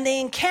 And they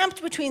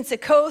encamped between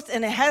Succoth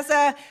and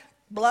Ahazah,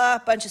 blah,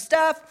 bunch of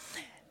stuff.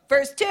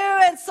 Verse 2,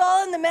 and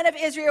Saul and the men of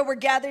Israel were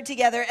gathered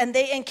together, and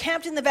they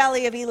encamped in the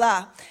valley of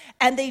Elah.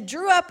 And they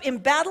drew up in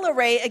battle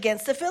array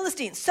against the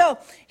Philistines. So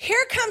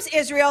here comes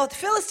Israel. The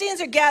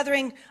Philistines are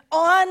gathering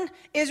on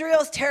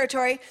Israel's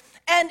territory.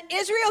 And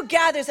Israel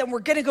gathers, and we're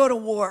going to go to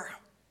war.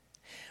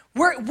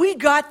 We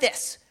got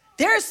this.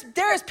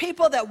 There's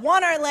people that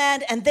want our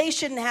land, and they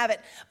shouldn't have it.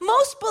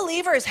 Most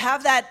believers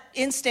have that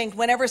instinct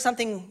whenever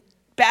something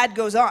bad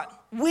goes on.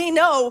 We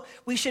know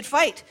we should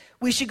fight.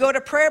 We should go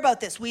to prayer about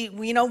this. We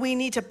know we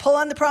need to pull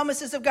on the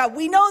promises of God.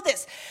 We know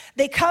this.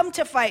 They come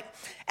to fight.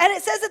 And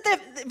it says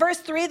that verse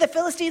 3, the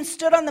Philistines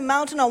stood on the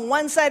mountain on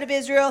one side of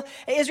Israel.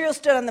 Israel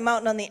stood on the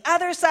mountain on the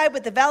other side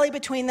with the valley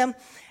between them.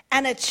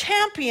 And a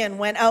champion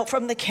went out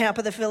from the camp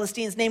of the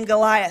Philistines named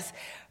Goliath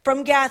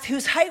from Gath,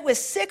 whose height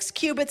was 6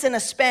 cubits and a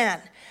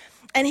span.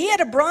 And he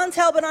had a bronze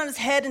helmet on his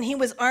head, and he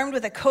was armed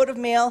with a coat of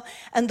mail,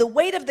 and the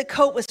weight of the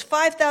coat was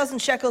 5,000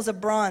 shekels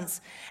of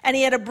bronze. And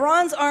he had a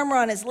bronze armor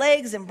on his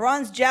legs and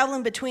bronze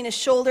javelin between his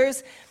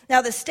shoulders.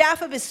 Now the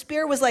staff of his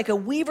spear was like a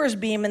weaver's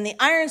beam, and the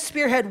iron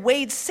spearhead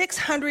weighed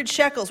 600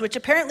 shekels, which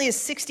apparently is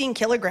 16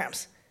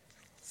 kilograms.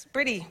 It's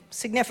pretty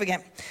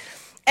significant.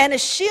 And a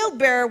shield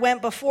bearer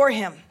went before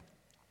him.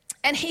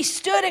 And he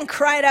stood and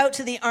cried out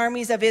to the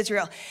armies of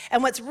Israel.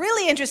 And what's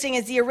really interesting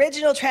is the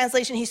original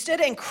translation, he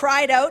stood and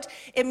cried out.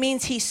 It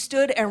means he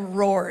stood and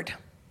roared.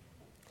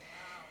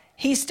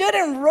 He stood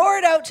and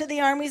roared out to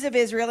the armies of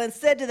Israel and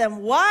said to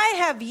them, why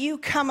have you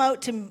come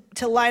out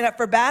to line up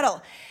for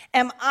battle?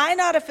 Am I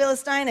not a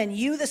Philistine and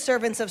you the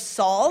servants of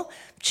Saul?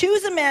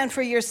 Choose a man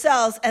for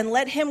yourselves and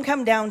let him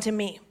come down to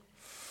me.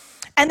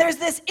 And there's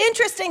this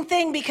interesting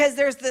thing because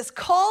there's this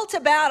call to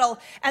battle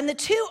and the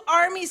two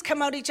armies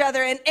come out each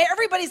other and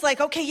everybody's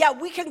like, okay, yeah,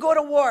 we can go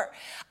to war.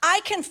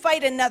 I can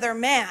fight another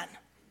man.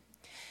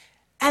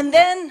 And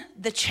then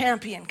the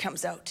champion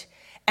comes out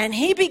and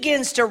he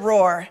begins to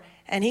roar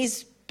and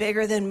he's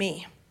bigger than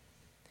me.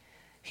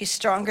 He's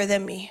stronger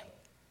than me.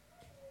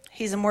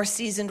 He's a more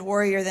seasoned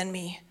warrior than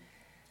me.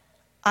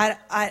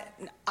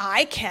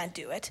 I can't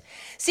do it.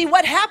 See,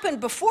 what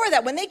happened before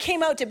that, when they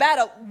came out to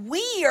battle,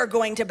 we are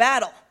going to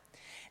battle.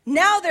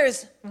 Now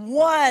there's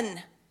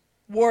one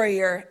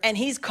warrior, and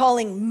he's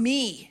calling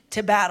me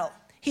to battle.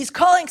 He's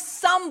calling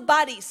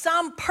somebody,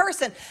 some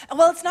person.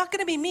 Well, it's not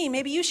going to be me.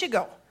 Maybe you should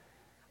go.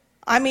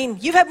 I mean,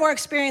 you've had more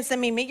experience than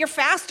me. Maybe you're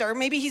faster.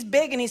 Maybe he's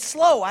big and he's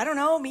slow. I don't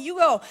know. Maybe you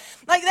go.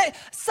 Like that.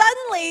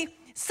 Suddenly,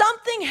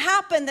 something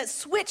happened that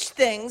switched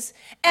things,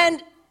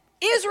 and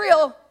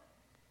Israel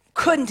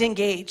couldn't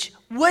engage,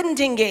 wouldn't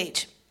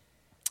engage.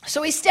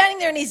 So he's standing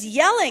there and he's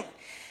yelling.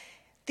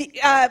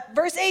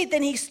 Verse 8,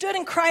 then he stood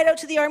and cried out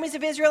to the armies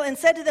of Israel and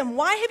said to them,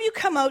 why have you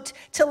come out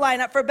to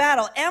line up for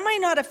battle? Am I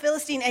not a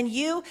Philistine and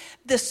you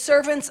the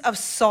servants of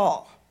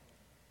Saul?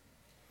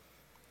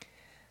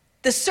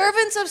 The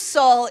servants of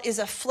Saul is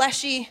a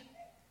fleshy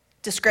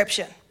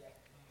description.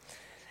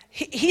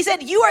 He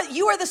said, you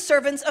are the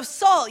servants of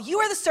Saul. You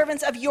are the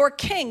servants of your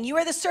king. You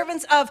are the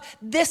servants of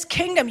this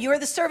kingdom. You are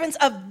the servants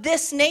of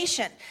this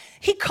nation.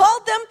 He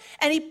called them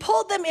and he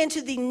pulled them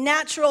into the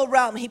natural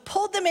realm. He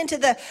pulled them into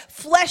the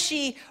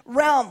fleshy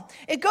realm.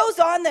 It goes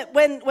on that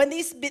when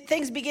these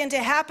things begin to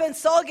happen,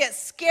 Saul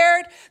gets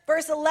scared.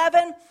 Verse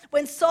 11,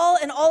 when Saul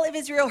and all of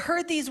Israel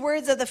heard these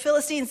words of the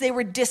Philistines, they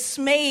were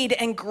dismayed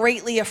and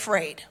greatly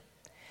afraid.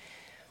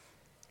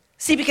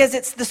 See, because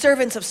it's the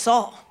servants of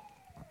Saul.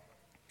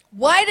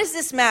 Why does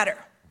this matter?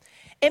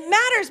 It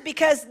matters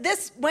because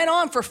this went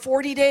on for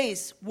 40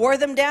 days, wore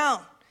them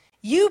down.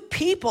 You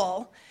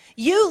people,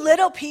 you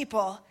little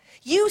people,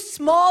 you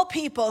small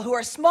people who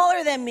are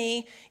smaller than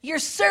me, you're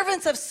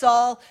servants of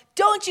Saul.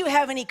 Don't you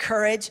have any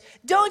courage?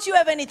 Don't you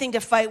have anything to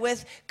fight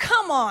with?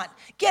 Come on.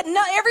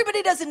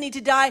 Everybody doesn't need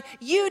to die.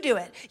 You do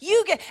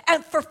it.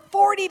 And for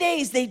 40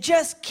 days, they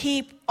just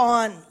keep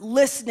on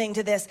listening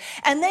to this.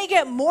 And they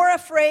get more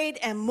afraid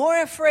and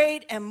more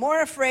afraid and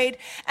more afraid,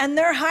 and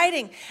they're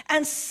hiding.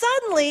 And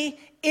suddenly,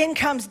 in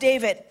comes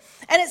David.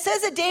 And it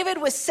says that David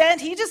was sent,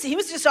 he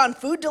was just on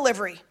food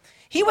delivery.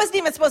 He wasn't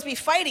even supposed to be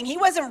fighting. He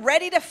wasn't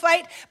ready to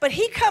fight, but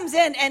he comes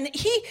in and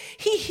he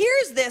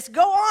hears this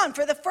go on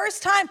for the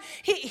first time.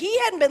 He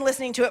hadn't been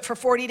listening to it for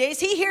 40 days.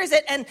 He hears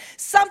it and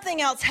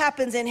something else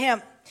happens in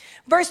him.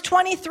 Verse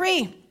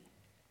 23,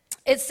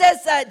 it says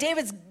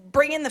David's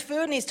bringing the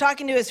food and he's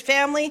talking to his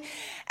family.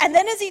 And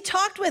then as he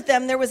talked with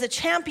them, there was a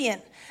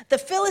champion, the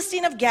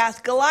Philistine of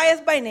Gath,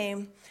 Goliath by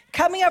name,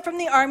 coming up from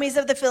the armies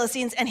of the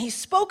Philistines, and he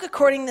spoke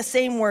according to the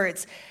same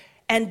words.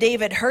 And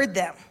David heard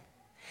them.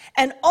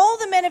 And all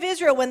the men of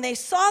Israel, when they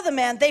saw the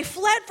man, they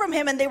fled from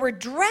him and they were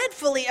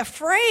dreadfully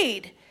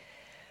afraid.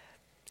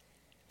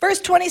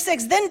 Verse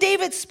 26, then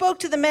David spoke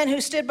to the men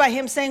who stood by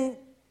him, saying,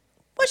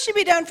 what should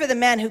be done for the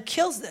man who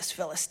kills this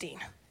Philistine?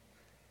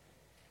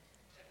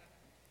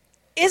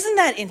 Isn't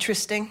that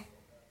interesting?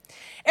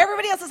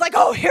 Everybody else is like,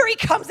 oh, here he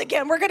comes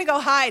again. We're going to go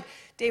hide.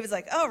 David's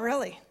like, oh,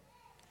 really?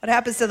 What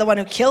happens to the one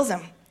who kills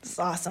him? This is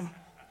awesome.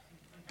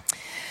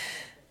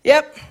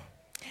 Yep.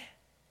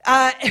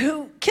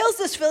 Who kills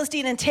this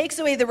Philistine and takes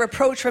away the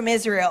reproach from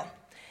Israel.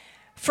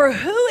 For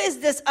who is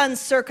this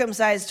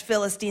uncircumcised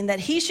Philistine that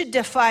he should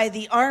defy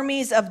the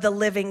armies of the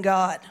living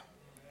God?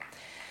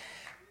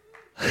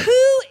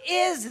 Who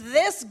is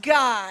this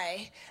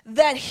guy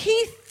that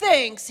he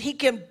thinks he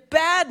can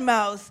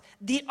badmouth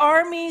the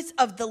armies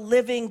of the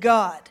living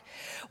God?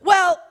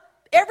 Well,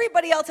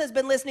 everybody else has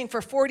been listening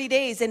for 40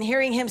 days and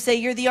hearing him say,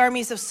 you're the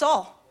armies of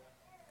Saul.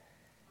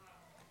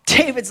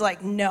 David's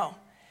like, no,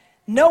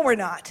 we're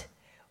not.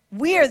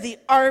 We are the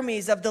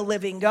armies of the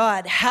living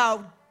God.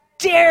 How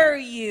dare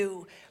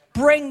you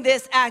bring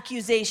this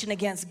accusation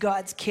against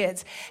God's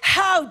kids?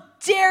 How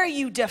dare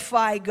you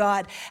defy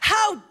God?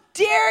 How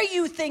dare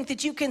you think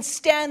that you can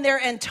stand there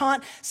and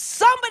taunt?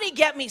 Somebody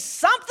get me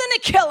something to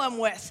kill him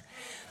with.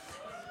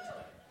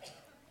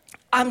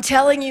 I'm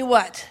telling you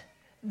what,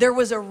 there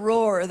was a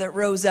roar that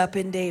rose up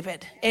in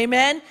David.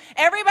 Amen?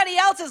 Everybody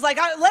else is like,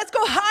 let's go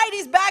hide.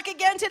 He's back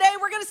again today.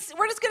 We're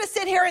just going to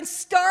sit here and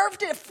starve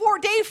to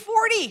day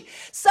 40.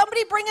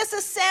 Somebody bring us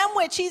a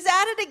sandwich. He's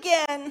at it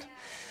again.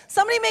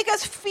 Somebody make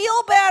us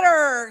feel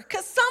better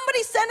because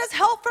somebody sent us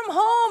help from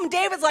home.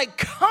 David's like,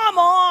 come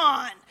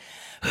on.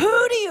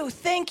 Who do you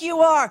think you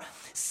are?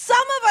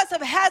 Some of us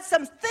have had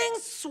some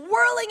things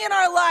swirling in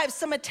our lives,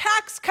 some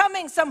attacks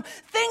coming, some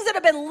things that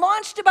have been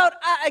launched about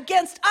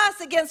against us,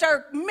 against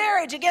our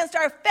marriage, against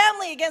our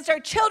family, against our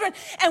children.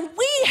 And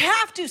we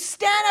have to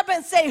stand up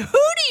and say, who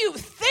do you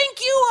think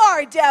you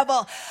are,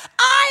 devil?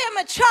 I am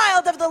a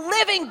child of the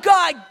living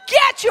God.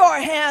 Get your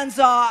hands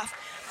off.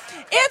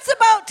 It's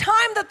about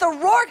time that the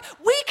roar,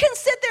 we can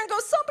sit there and go,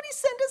 somebody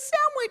send a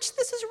sandwich.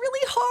 This is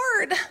really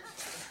hard.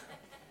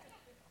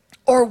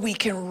 Or we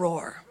can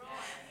roar.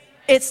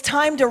 It's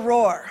time to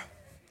roar.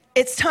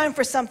 It's time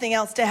for something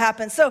else to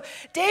happen. So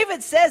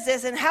David says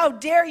this, and how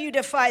dare you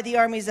defy the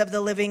armies of the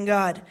living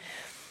God?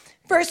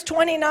 Verse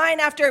 29,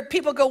 after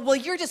people go, well,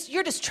 you're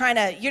just trying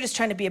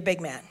to be a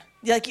big man.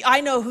 Like,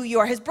 I know who you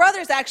are. His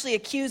brothers actually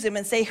accuse him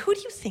and say, who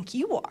do you think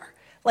you are?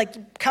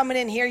 Like, coming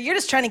in here, you're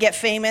just trying to get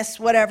famous,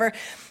 whatever.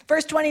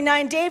 Verse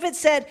 29, David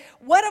said,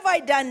 what have I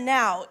done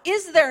now?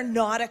 Is there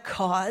not a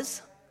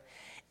cause?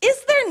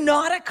 Is there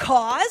not a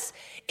cause?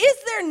 Is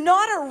there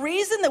not a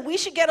reason that we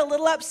should get a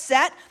little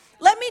upset?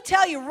 Let me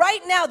tell you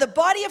right now, the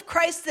body of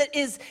Christ that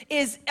is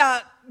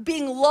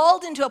being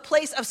lulled into a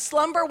place of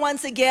slumber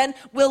once again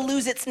will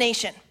lose its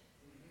nation.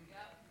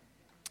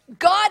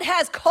 God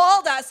has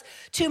called us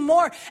to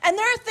more. And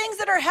there are things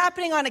that are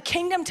happening on a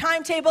kingdom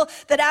timetable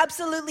that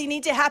absolutely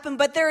need to happen,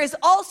 but there is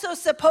also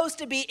supposed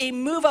to be a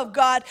move of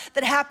God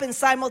that happens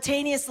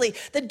simultaneously.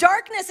 The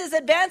darkness is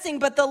advancing,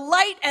 but the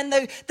light and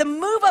the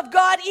move of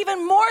God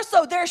even more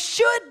so. There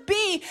should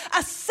be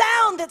a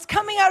sound that's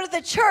coming out of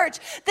the church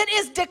that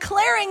is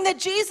declaring that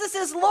Jesus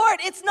is Lord.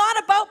 It's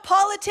not about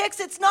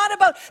politics. It's not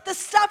about the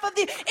stuff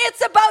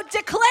it's about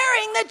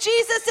declaring that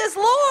Jesus is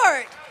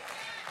Lord.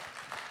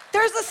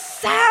 There's a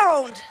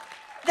sound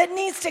that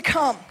needs to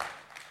come.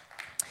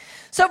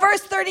 So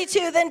verse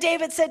 32, then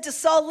David said to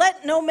Saul,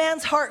 let no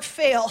man's heart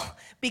fail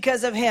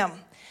because of him.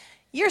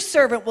 Your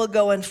servant will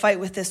go and fight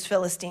with this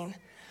Philistine.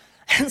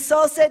 And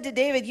Saul said to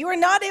David, you are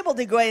not able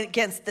to go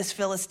against this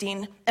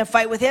Philistine and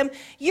fight with him.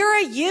 You're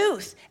a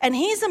youth, and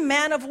he's a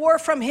man of war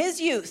from his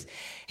youth.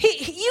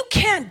 You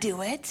can't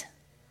do it.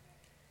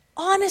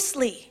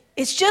 Honestly,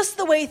 it's just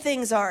the way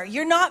things are.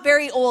 You're not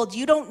very old.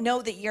 You don't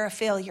know that you're a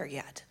failure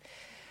yet.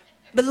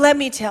 But let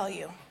me tell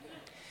you,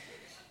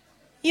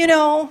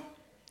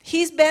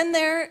 he's been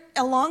there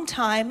a long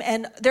time,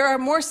 and there are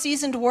more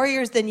seasoned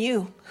warriors than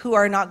you who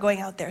are not going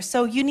out there.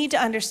 So you need to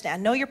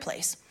understand, know your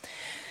place.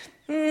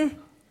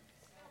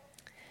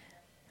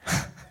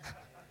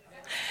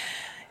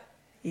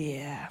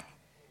 Yeah.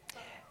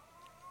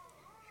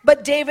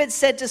 But David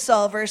said to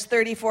Saul, verse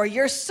 34,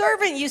 your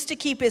servant used to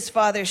keep his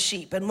father's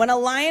sheep, and when a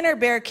lion or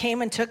bear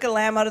came and took a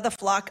lamb out of the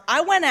flock,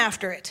 I went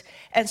after it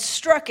and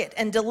struck it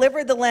and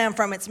delivered the lamb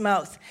from its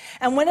mouth.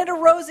 And when it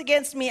arose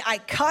against me, I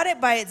caught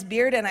it by its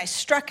beard and I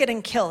struck it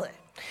and killed it.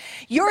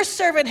 Your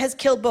servant has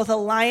killed both a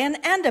lion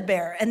and a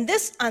bear, and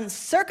this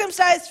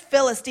uncircumcised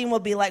Philistine will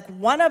be like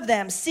one of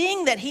them,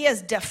 seeing that he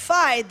has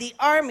defied the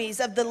armies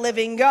of the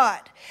living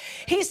God.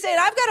 He said,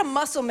 I've got a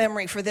muscle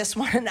memory for this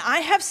one, and I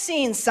have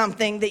seen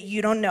something that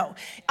you don't know.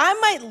 I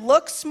might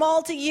look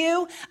small to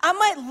you. I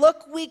might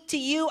look weak to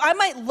you. I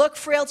might look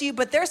frail to you,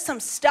 but there's some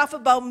stuff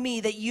about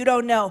me that you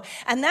don't know.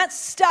 And that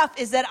stuff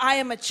is that I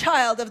am a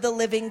child of the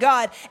living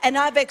God, and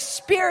I've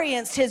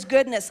experienced his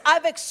goodness.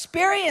 I've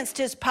experienced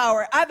his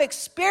power. I've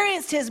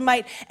experienced his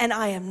might, and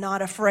I am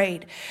not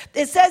afraid.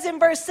 It says in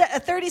verse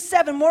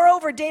 37,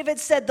 moreover, David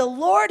said, the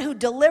Lord who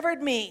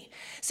delivered me.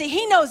 See,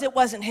 he knows it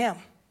wasn't him.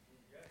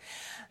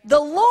 The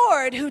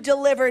Lord who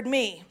delivered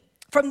me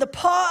from the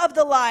paw of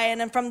the lion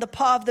and from the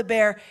paw of the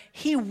bear,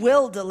 he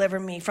will deliver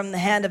me from the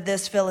hand of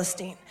this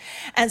Philistine.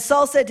 And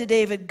Saul said to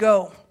David,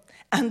 go,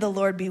 and the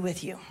Lord be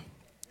with you.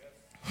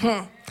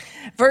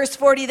 Verse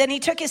 40, then he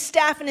took his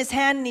staff in his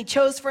hand and he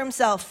chose for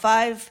himself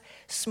 5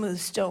 smooth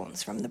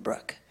stones from the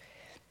brook.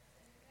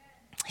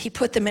 He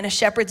put them in a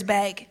shepherd's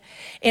bag,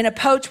 in a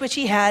pouch which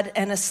he had,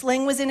 and a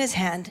sling was in his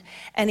hand,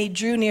 and he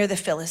drew near the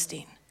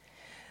Philistine.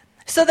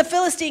 So the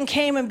Philistine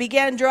came and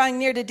began drawing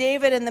near to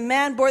David, and the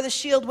man bore the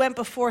shield, went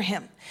before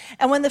him.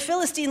 And when the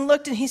Philistine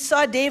looked and he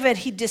saw David,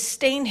 he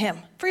disdained him,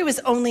 for he was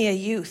only a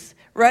youth,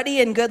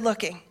 ruddy and good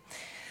looking.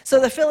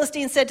 So the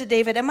Philistine said to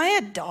David, am I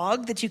a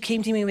dog that you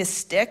came to me with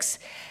sticks?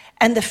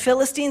 And the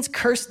Philistines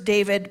cursed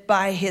David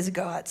by his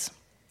gods.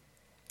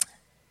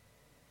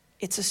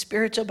 It's a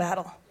spiritual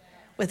battle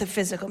with a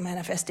physical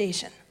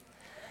manifestation.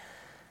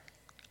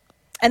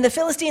 And the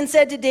Philistine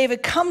said to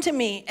David, come to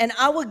me, and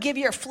I will give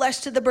your flesh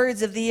to the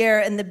birds of the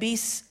air and the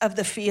beasts of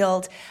the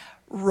field.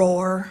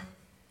 Roar.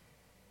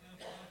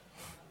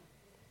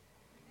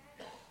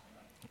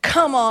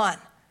 Come on.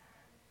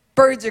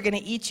 Birds are going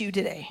to eat you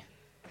today.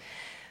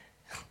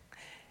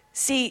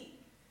 See,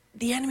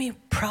 the enemy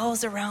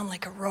prowls around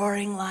like a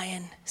roaring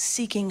lion,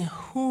 seeking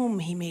whom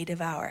he may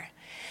devour.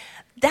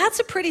 That's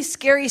a pretty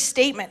scary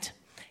statement.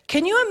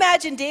 Can you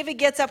imagine David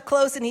gets up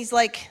close and he's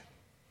like,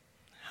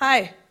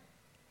 hi,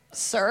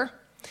 sir,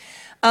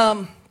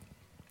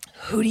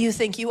 who do you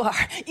think you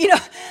are? You know,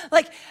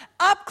 like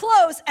up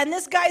close, and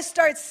this guy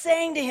starts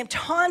saying to him,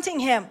 taunting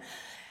him.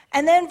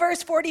 And then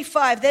verse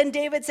 45, then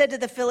David said to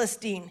the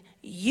Philistine,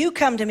 you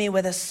come to me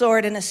with a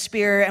sword and a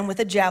spear and with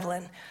a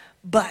javelin,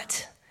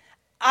 but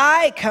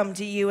I come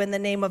to you in the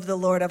name of the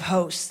Lord of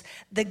hosts,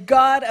 the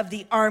God of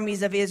the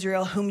armies of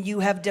Israel, whom you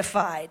have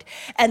defied.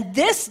 And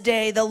this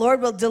day the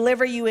Lord will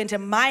deliver you into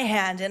my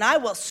hand, and I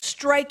will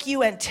strike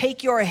you and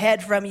take your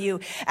head from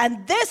you.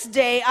 And this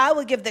day I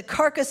will give the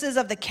carcasses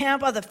of the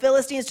camp of the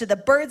Philistines to the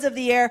birds of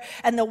the air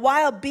and the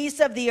wild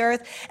beasts of the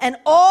earth, and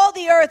all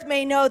the earth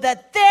may know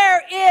that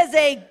there is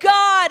a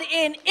God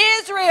in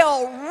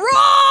Israel.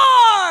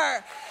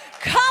 Roar!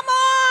 Come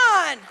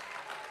on!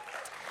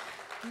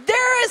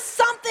 There is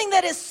something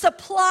that is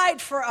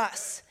supplied for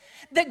us,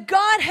 that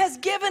God has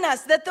given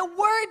us, that the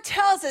word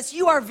tells us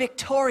you are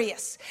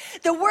victorious.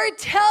 The word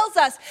tells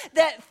us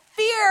that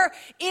fear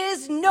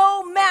is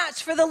no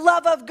match for the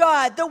love of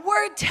God. The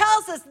word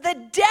tells us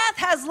that death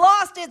has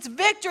lost its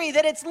victory,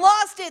 that it's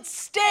lost its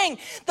sting.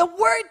 The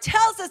word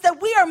tells us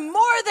that we are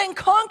more than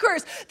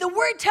conquerors. The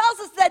word tells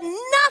us that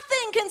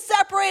nothing can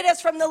separate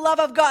us from the love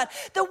of God.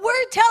 The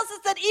word tells us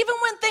that even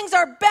when things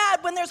are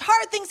bad, when there's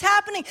hard things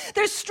happening,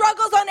 there's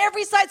struggles on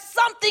every side,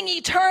 something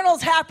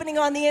eternal's happening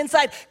on the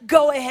inside.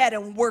 Go ahead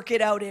and work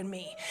it out in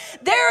me.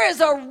 There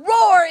is a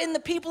roar in the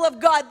people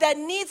of God that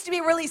needs to be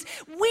released.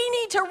 We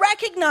need to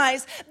recognize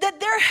that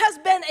there has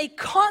been a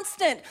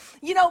constant,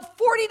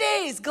 40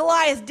 days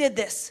Goliath did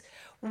this,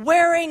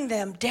 wearing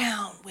them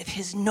down with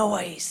his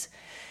noise.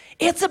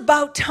 It's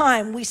about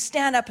time we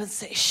stand up and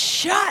say,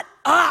 shut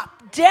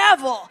up,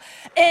 devil,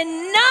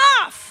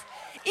 enough.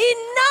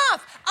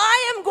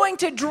 I am going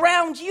to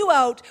drown you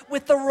out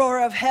with the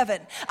roar of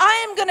heaven.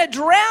 I am going to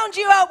drown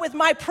you out with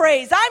my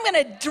praise. I'm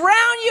going to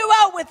drown you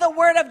out with the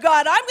word of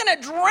God. I'm going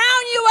to drown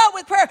you out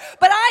with prayer.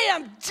 But I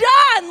am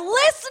done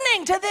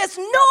listening to this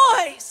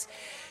noise.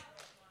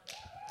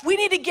 We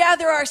need to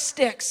gather our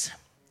sticks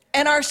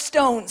and our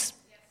stones.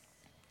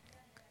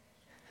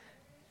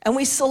 And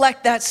we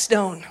select that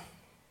stone.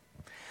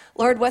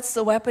 Lord, what's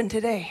the weapon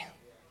today?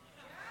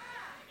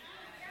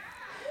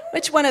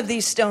 Which one of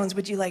these stones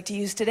would you like to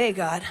use today,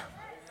 God?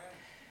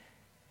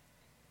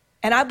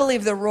 And I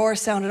believe the roar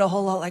sounded a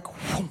whole lot like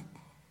whoom,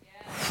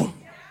 whoom,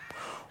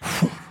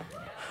 whoom,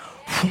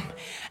 whoom.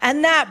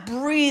 And that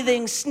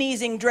breathing,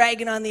 sneezing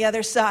dragon on the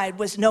other side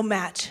was no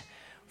match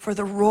for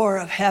the roar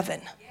of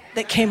heaven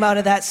that came out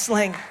of that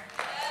sling.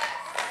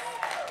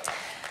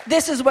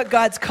 This is what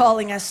God's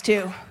calling us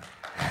to.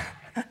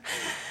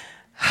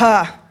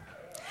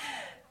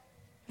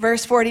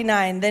 Verse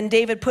 49, then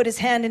David put his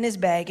hand in his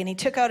bag, and he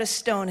took out a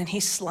stone, and he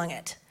slung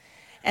it,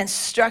 and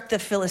struck the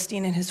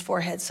Philistine in his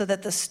forehead, so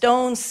that the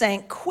stone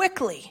sank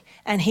quickly,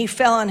 and he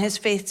fell on his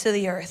face to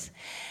the earth.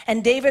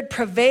 And David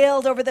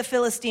prevailed over the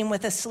Philistine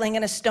with a sling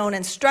and a stone,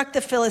 and struck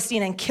the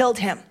Philistine and killed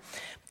him.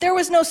 There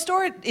was no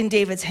sword in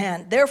David's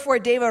hand. Therefore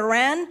David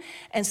ran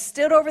and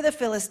stood over the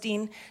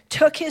Philistine,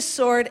 took his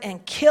sword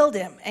and killed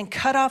him, and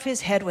cut off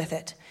his head with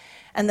it.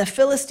 And the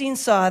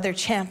Philistines saw their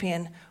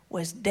champion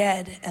was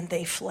dead, and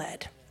they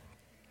fled.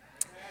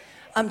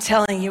 I'm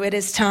telling you, it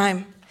is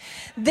time.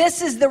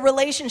 This is the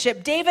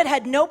relationship. David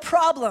had no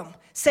problem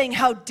saying,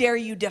 how dare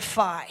you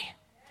defy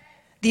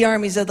the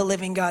armies of the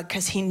living God,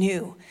 because he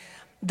knew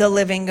the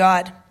living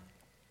God.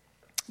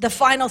 The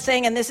final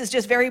thing, and this is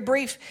just very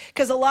brief,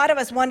 because a lot of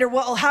us wonder,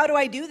 well, how do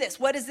I do this?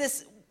 What does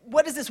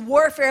this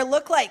warfare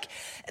look like?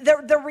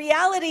 The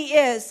reality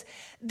is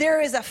there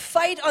is a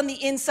fight on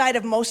the inside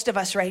of most of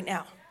us right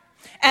now.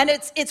 And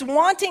it's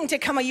wanting to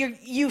come out.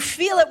 You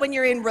feel it when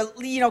you're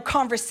in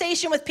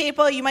conversation with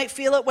people. You might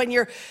feel it when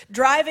you're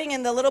driving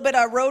and the little bit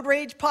of road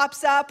rage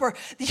pops up, or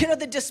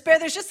the despair.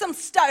 There's just some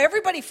stuff.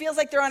 Everybody feels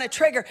like they're on a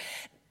trigger.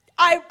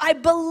 I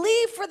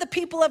believe for the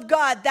people of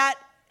God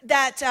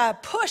that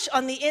push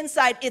on the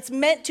inside, it's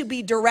meant to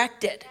be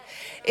directed.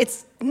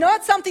 It's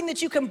not something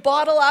that you can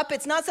bottle up.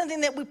 It's not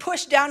something that we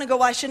push down and go,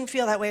 well, I shouldn't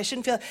feel that way. I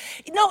shouldn't feel.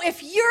 No,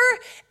 if you're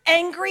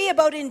angry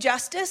about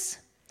injustice,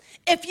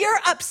 if you're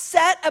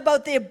upset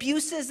about the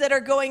abuses that are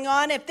going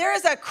on, if there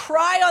is a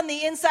cry on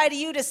the inside of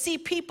you to see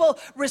people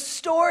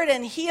restored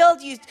and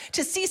healed,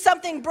 to see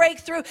something break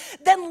through,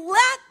 then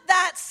let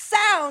that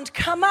sound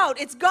come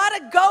out. It's got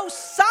to go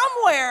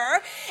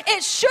somewhere.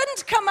 It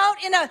shouldn't come out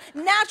in a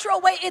natural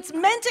way. It's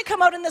meant to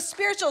come out in the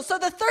spiritual. So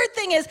the third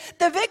thing is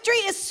the victory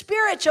is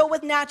spiritual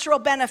with natural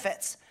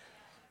benefits.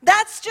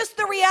 That's just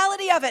the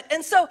reality of it.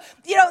 And so,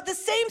 the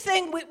same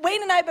thing,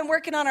 Wayne and I have been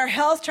working on our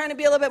health, trying to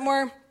be a little bit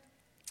more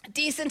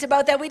decent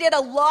about that. We did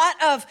a lot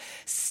of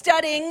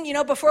studying,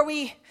 before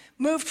we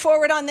moved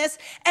forward on this.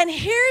 And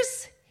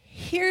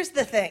here's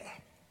the thing.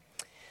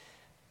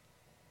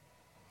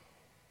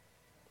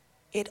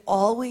 It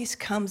always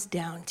comes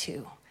down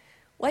to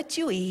what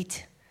you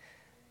eat,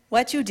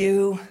 what you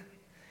do,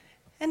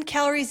 and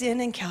calories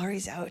in and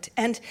calories out.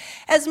 And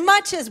as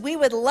much as we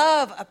would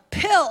love a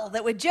pill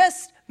that would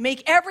just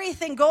make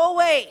everything go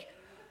away,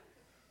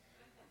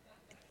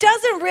 it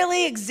doesn't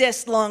really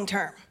exist long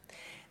term.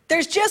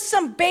 There's just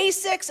some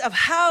basics of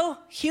how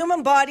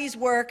human bodies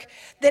work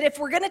that if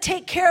we're going to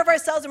take care of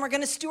ourselves and we're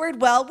going to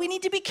steward well, we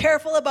need to be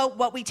careful about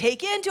what we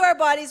take into our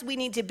bodies. We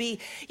need to be,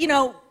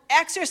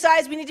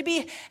 exercise. We need to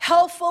be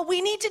healthful.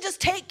 We need to just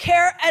take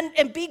care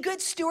and be good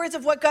stewards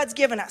of what God's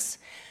given us.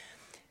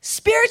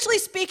 Spiritually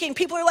speaking,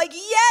 people are like,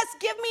 yes,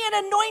 give me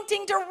an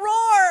anointing to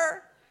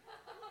roar.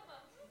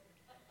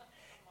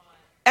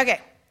 Okay,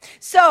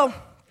 so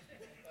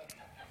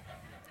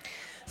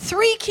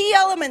 3 key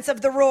elements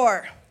of the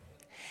roar.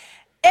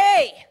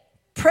 A,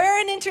 prayer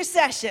and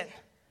intercession.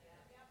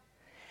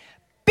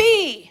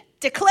 B,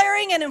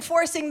 declaring and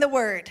enforcing the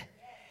word.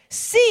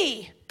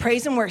 C,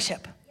 praise and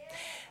worship.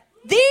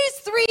 These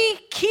 3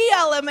 key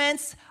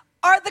elements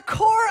are the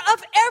core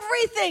of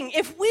everything.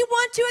 If we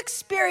want to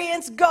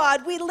experience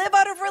God, we live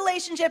out of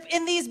relationship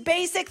in these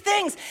basic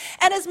things.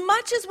 And as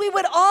much as we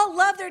would all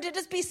love there to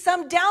just be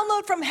some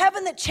download from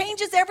heaven that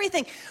changes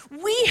everything,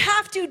 we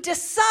have to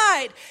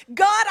decide,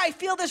 God, I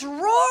feel this roar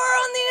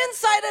on the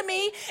inside of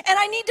me, and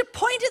I need to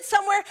point it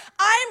somewhere.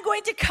 I'm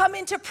going to come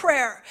into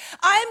prayer.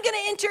 I'm going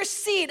to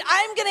intercede.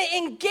 I'm going to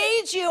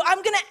engage you.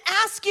 I'm going to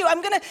ask you.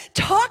 I'm going to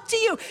talk to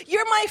you.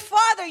 You're my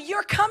Father.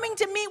 You're coming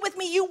to meet with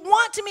me. You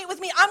want to meet with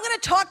me. I'm going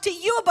to talk to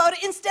you about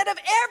it instead of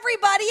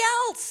everybody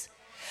else.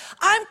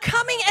 I'm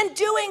coming and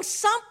doing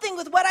something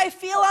with what I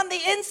feel on the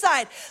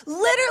inside.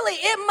 Literally,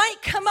 it might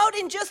come out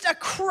in just a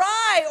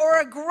cry or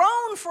a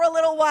groan for a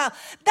little while.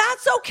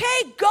 That's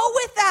okay. Go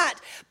with that.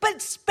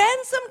 But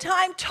spend some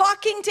time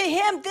talking to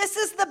him. This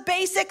is the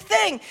basic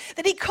thing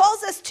that he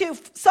calls us to.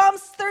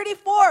 Psalms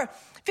 34.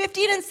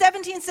 15 and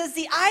 17 says,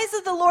 the eyes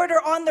of the Lord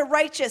are on the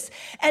righteous,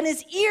 and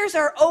his ears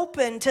are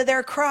open to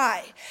their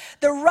cry.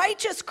 The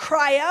righteous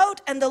cry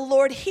out, and the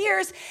Lord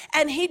hears,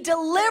 and he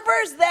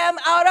delivers them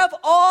out of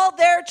all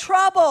their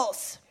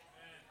troubles.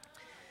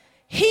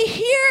 He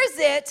hears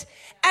it,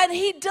 and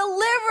he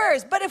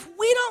delivers. But if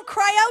we don't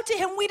cry out to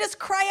him, we just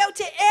cry out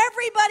to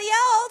everybody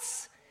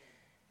else,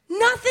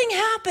 nothing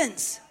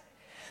happens.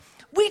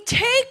 We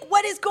take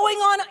what is going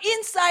on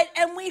inside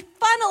and we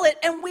funnel it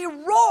and we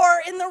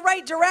roar in the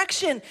right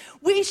direction.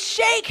 We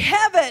shake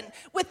heaven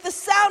with the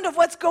sound of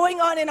what's going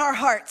on in our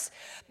hearts.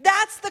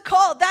 That's the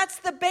call. That's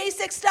the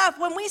basic stuff.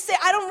 When we say,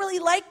 I don't really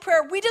like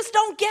prayer, we just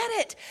don't get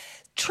it.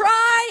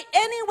 Try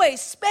anyway.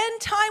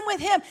 Spend time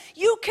with him.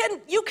 You can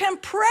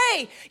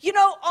pray,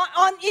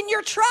 in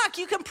your truck.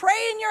 You can pray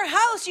in your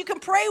house. You can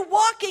pray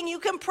walking. You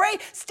can pray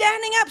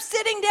standing up,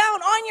 sitting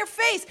down, on your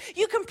face.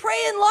 You can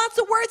pray in lots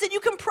of words, and you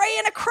can pray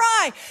in a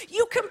cry.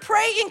 You can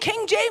pray in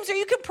King James, or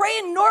you can pray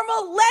in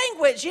normal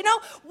language.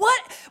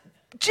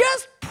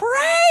 Just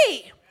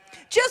pray.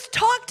 Just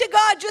talk to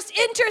God, just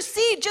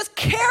intercede, just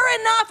care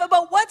enough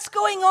about what's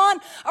going on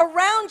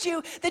around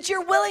you that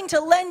you're willing to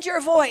lend your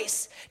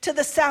voice to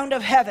the sound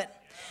of heaven.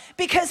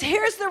 Because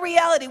here's the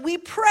reality. We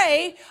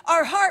pray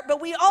our heart,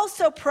 but we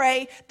also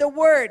pray the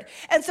word.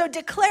 And so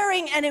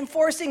declaring and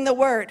enforcing the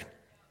word.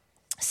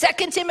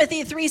 2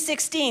 Timothy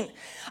 3:16,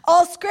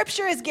 all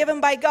scripture is given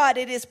by God.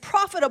 It is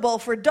profitable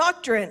for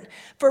doctrine,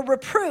 for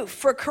reproof,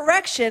 for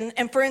correction,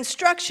 and for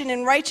instruction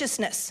in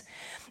righteousness.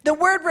 The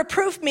word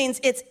reproof means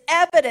it's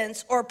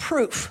evidence or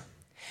proof.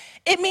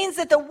 It means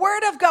that the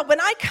word of God,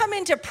 when I come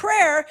into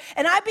prayer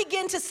and I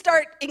begin to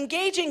start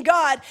engaging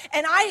God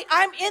and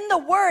I'm in the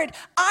word,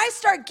 I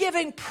start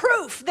giving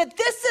proof that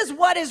this is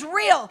what is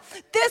real.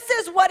 This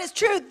is what is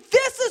true.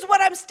 This is what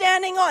I'm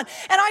standing on.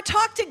 And I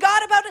talk to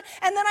God about it,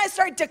 and then I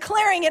start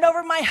declaring it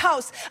over my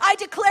house. I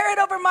declare it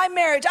over my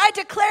marriage. I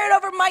declare it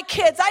over my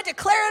kids. I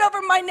declare it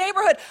over my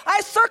neighborhood.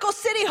 I circle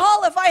City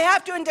Hall if I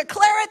have to and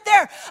declare it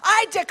there.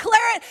 I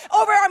declare it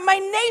over my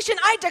nation.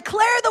 I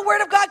declare the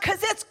word of God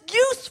because it's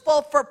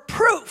useful for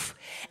proof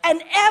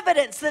and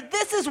evidence that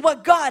this is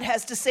what God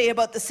has to say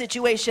about the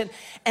situation,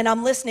 and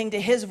I'm listening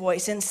to his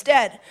voice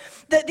instead.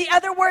 The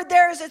other word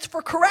there is it's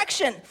for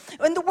correction.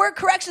 And the word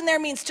correction there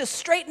means to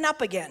straighten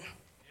up again.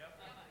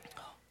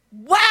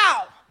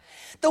 Wow.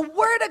 The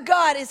word of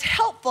God is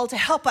helpful to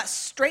help us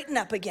straighten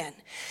up again.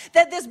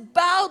 That this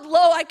bowed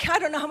low, I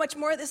don't know how much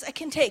more of this I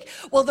can take.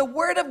 Well, the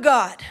word of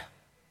God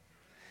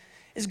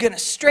is going to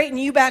straighten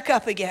you back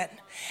up again.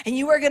 And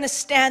you are going to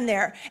stand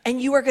there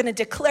and you are going to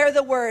declare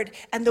the word,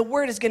 and the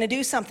word is going to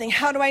do something.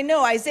 How do I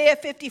know? Isaiah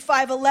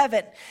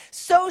 55:11.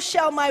 So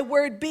shall my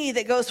word be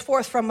that goes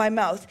forth from my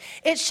mouth.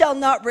 It shall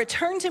not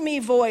return to me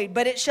void,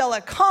 but it shall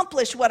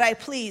accomplish what I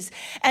please,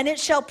 and it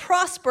shall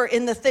prosper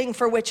in the thing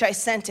for which I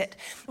sent it.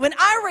 When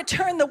I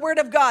return the word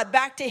of God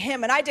back to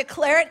him and I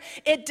declare it,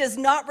 it does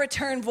not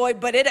return void,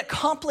 but it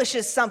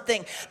accomplishes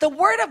something. The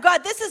word of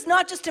God, this is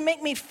not just to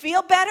make me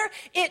feel better.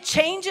 It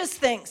changes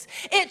things.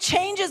 It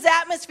changes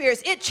atmospheres.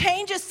 It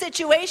changes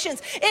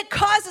situations. It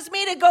causes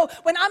me to go,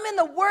 when I'm in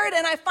the word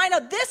and I find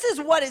out this is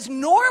what is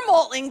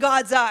normal in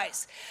God's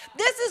eyes.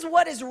 This is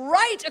what is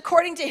right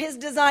according to his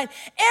design.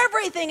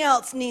 Everything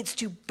else needs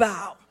to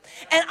bow.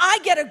 And I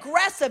get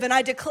aggressive and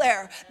I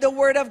declare the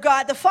word of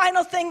God. The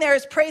final thing there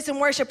is praise and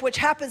worship, which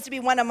happens to be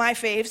one of my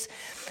faves.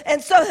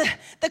 And so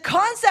the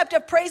concept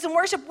of praise and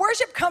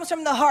worship comes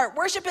from the heart.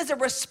 Worship is a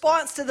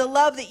response to the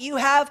love that you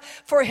have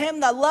for him,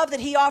 the love that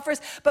he offers.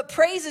 But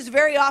praise is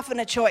very often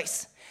a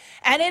choice.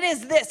 And it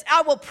is this: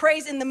 I will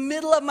praise in the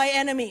middle of my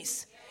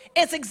enemies.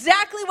 It's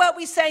exactly what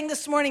we sang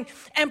this morning.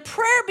 And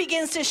prayer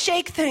begins to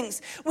shake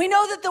things. We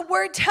know that the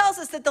word tells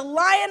us that the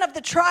Lion of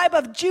the tribe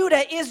of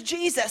Judah is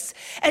Jesus.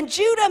 And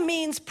Judah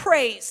means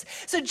praise.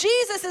 So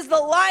Jesus is the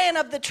Lion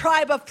of the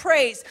tribe of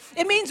praise.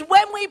 It means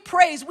when we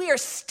praise, we are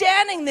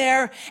standing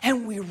there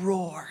and we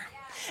roar.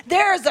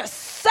 There is a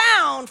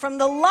sound from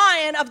the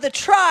Lion of the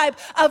tribe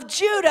of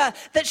Judah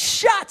that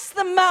shuts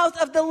the mouth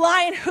of the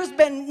lion who's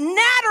been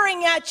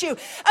nattering at you.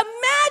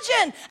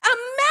 Imagine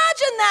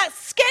that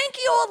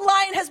skanky old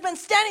lion has been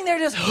standing there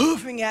just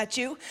hoofing at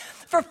you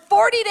for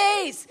 40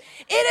 days.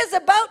 It is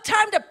about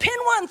time to pin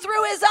one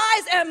through his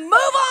eyes and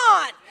move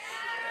on.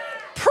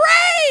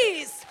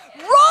 Praise,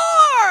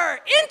 roar,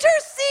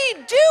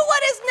 intercede, do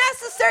what is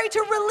necessary to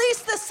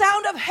release the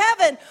sound of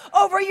heaven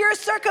over your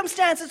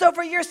circumstances,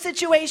 over your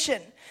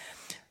situation.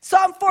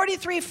 Psalm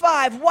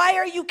 43:5, why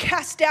are you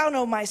cast down,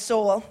 O my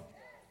soul?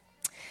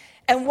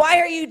 And why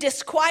are you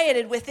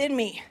disquieted within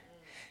me?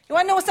 You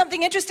want to know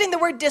something interesting? The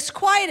word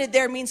disquieted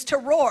there means to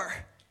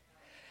roar.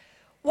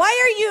 Why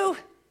are you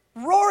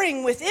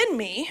roaring within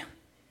me?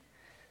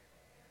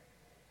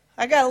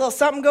 I got a little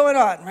something going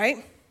on,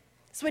 right?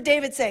 That's what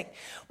David's saying.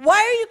 Why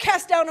are you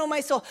cast down, O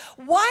my soul?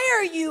 Why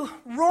are you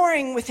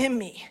roaring within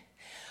me?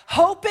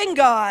 Hope in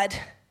God.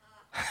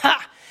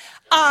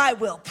 I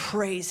will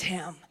praise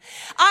him.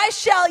 I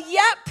shall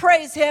yet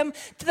praise him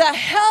to the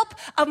help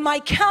of my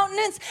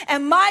countenance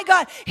and my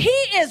God.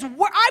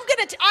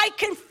 I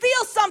can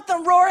feel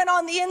something roaring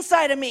on the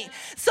inside of me.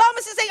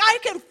 Psalmist is saying, I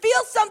can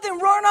feel something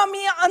roaring on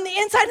me on the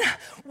inside.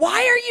 Why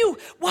are you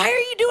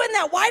doing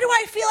that? Why do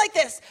I feel like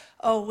this?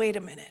 Oh, wait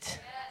a minute.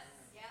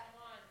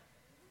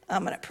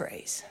 I'm going to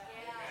praise.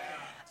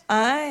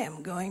 I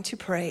am going to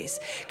praise.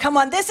 Come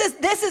on, this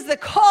is the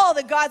call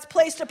that God's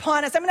placed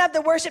upon us. I'm going to have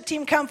the worship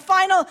team come.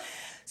 Final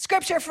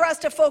scripture for us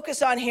to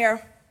focus on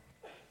here.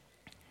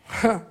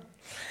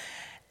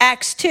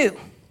 Acts 2,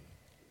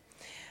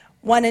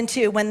 1 and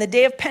 2. When the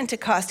day of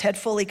Pentecost had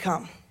fully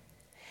come,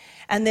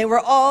 and they were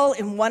all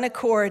in one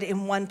accord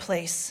in one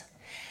place,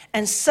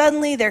 and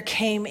suddenly there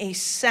came a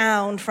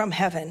sound from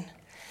heaven.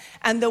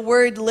 And the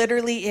word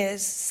literally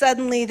is,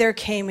 suddenly there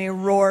came a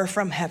roar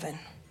from heaven,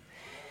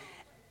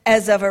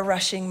 as of a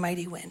rushing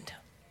mighty wind.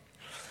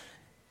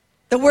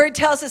 The word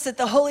tells us that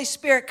the Holy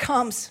Spirit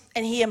comes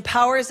and he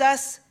empowers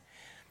us,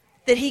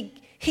 that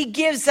he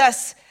gives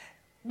us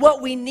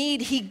what we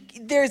need.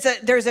 There's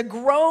a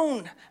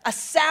groan, a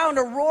sound,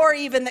 a roar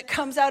even that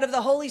comes out of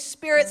the Holy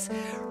Spirit's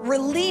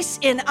release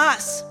in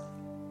us.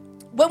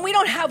 When we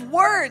don't have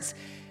words,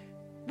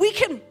 we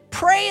can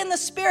pray in the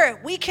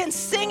Spirit. We can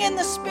sing in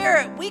the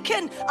Spirit. We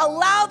can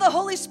allow the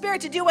Holy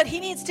Spirit to do what he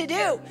needs to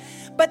do.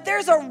 But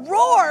there's a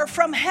roar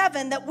from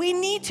heaven that we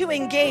need to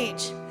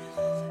engage.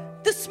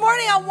 This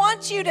morning, I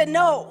want you to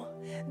know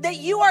that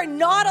you are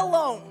not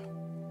alone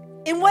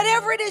in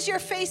whatever it is you're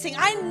facing.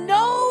 I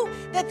know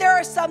that there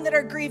are some that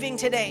are grieving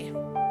today.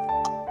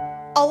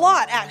 A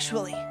lot,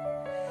 actually.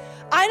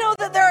 I know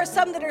that there are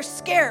some that are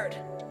scared.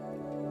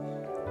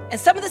 And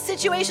some of the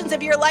situations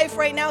of your life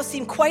right now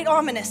seem quite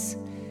ominous.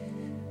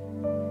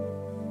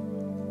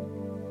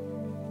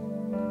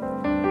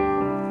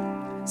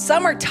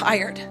 Some are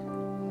tired.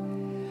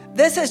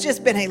 This has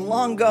just been a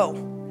long go.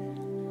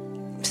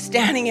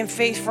 Standing in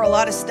faith for a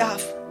lot of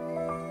stuff.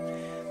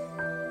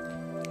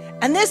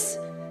 And this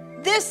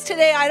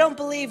today, I don't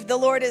believe the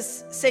Lord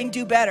is saying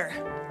do better.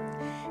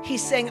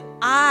 He's saying,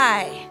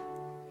 I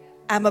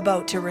am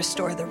about to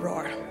restore the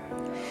roar.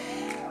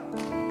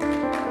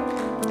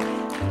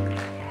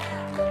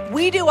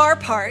 We do our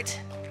part.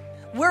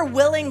 We're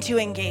willing to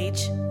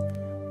engage.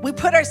 We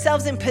put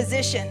ourselves in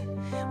position.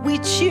 We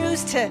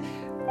choose to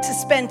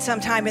spend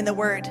some time in the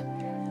Word.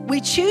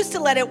 We choose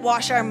to let it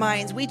wash our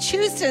minds. We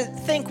choose to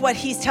think what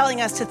He's telling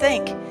us to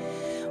think.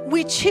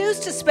 We choose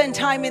to spend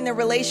time in the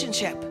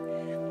relationship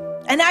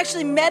and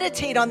actually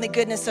meditate on the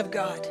goodness of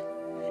God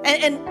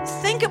and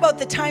think about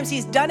the times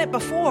He's done it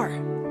before.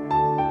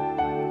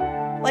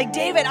 Like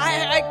David,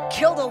 I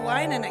killed a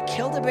lion and I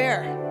killed a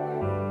bear.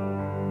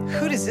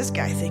 Who does this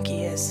guy think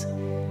he is?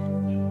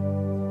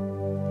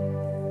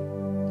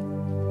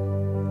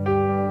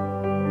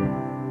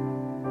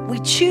 We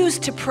choose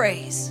to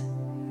praise.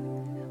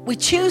 We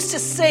choose to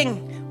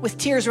sing with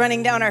tears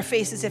running down our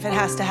faces if it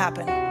has to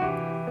happen.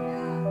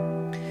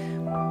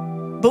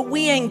 But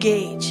we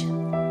engage.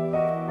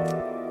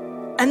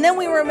 And then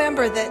we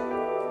remember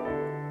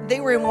that they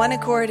were in one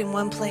accord in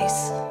one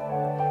place,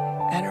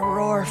 and a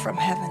roar from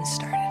heaven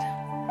started.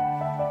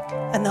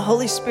 And the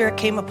Holy Spirit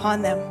came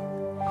upon them.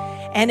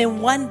 And in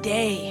one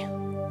day,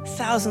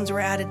 thousands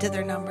were added to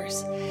their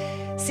numbers.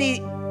 See,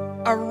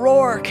 a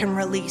roar can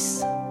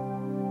release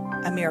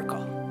a miracle.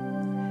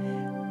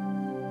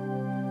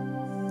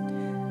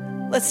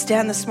 Let's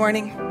stand this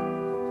morning.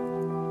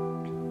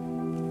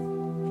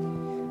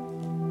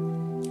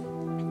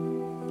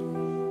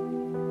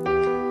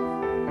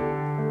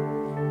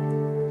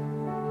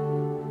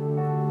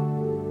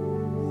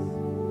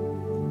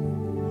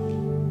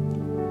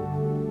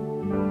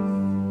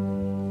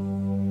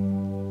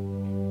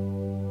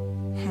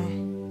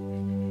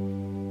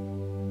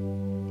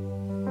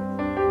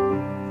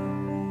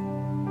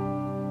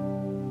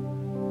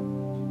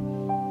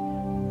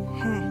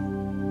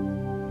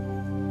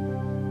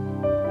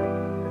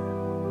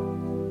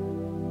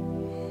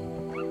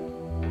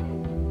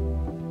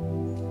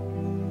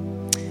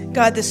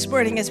 God, this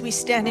morning as we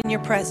stand in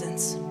your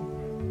presence,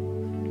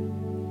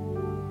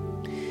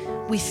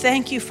 we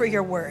thank you for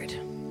your word.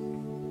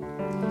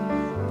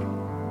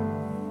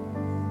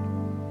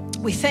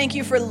 We thank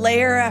you for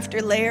layer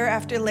after layer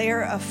after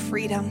layer of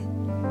freedom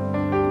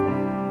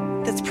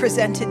that's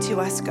presented to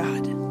us,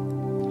 God.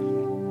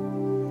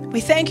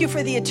 We thank you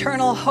for the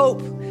eternal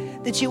hope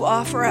that you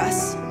offer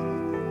us.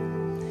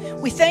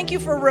 We thank you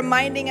for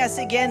reminding us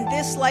again,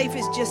 this life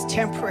is just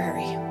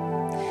temporary.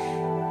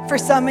 For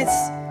some, it's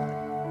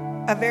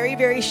a very,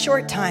 very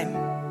short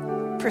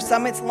time. For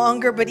some, it's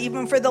longer, but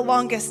even for the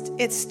longest,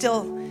 it's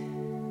still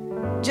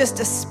just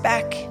a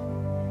speck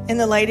in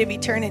the light of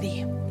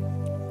eternity.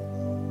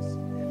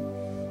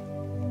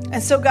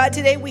 And so, God,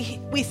 today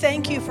we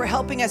thank you for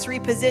helping us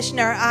reposition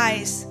our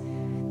eyes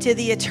to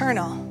the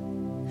eternal.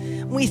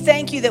 We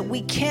thank you that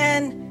we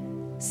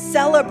can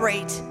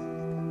celebrate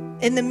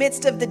in the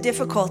midst of the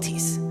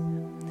difficulties.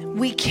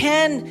 We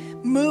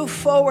can move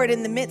forward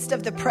in the midst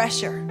of the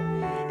pressure.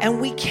 And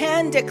we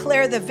can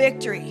declare the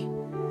victory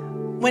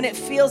when it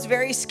feels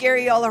very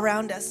scary all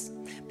around us.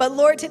 But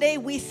Lord, today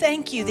we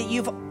thank you that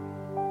you've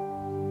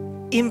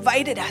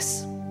invited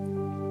us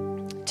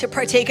to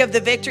partake of the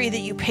victory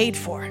that you paid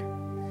for.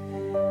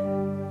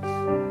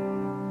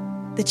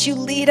 That you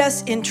lead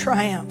us in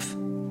triumph.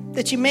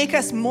 That you make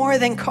us more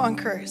than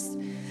conquerors.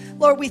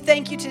 Lord, we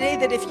thank you today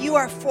that if you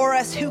are for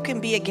us, who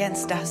can be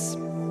against us?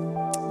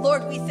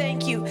 Lord, we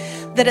thank you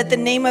that at the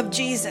name of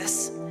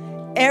Jesus,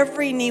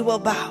 every knee will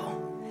bow.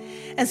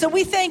 And so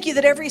we thank you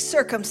that every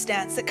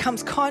circumstance that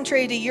comes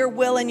contrary to your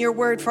will and your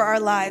word for our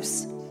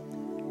lives,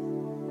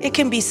 it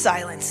can be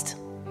silenced.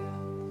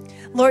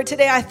 Lord,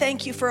 today I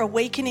thank you for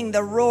awakening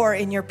the roar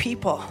in your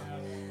people.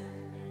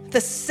 The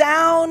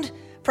sound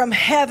from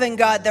heaven,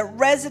 God, that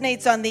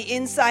resonates on the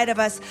inside of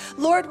us.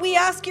 Lord, we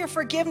ask your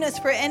forgiveness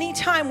for any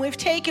time we've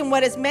taken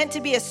what is meant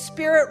to be a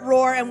spirit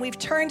roar and we've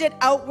turned it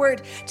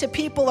outward to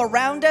people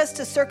around us,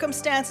 to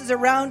circumstances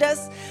around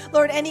us.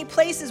 Lord, any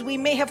places we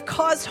may have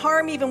caused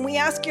harm even, we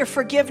ask your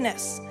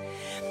forgiveness.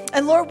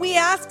 And Lord, we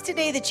ask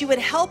today that you would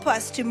help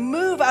us to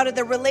move out of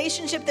the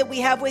relationship that we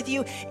have with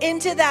you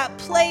into that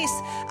place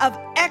of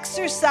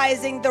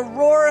exercising the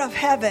roar of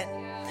heaven.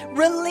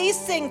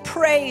 Releasing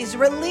praise,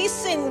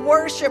 releasing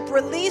worship,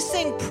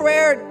 releasing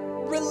prayer,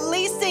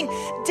 releasing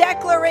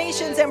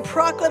declarations and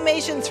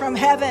proclamations from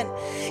heaven.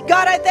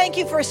 God, I thank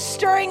you for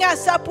stirring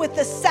us up with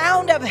the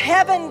sound of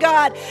heaven,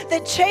 God,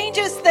 that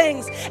changes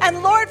things.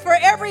 And Lord, for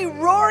every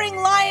roaring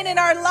lion in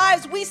our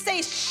lives, we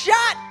say,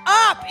 shut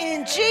up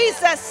in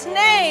Jesus'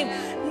 name.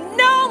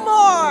 No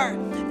more,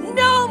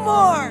 no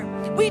more.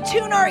 We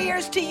tune our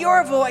ears to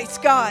your voice,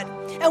 God.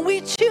 And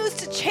we choose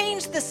to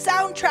change the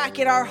soundtrack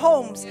in our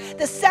homes,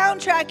 the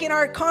soundtrack in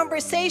our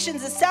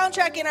conversations, the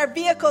soundtrack in our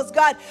vehicles,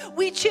 God.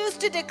 We choose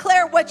to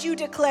declare what you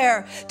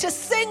declare, to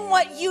sing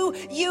what you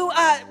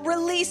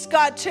release,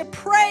 God, to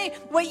pray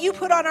what you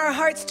put on our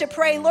hearts to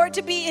pray, Lord,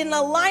 to be in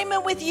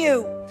alignment with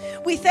you.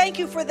 We thank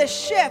you for the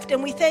shift,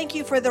 and we thank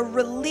you for the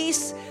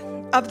release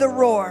of the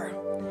roar.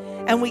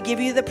 And we give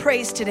you the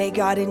praise today,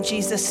 God, in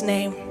Jesus'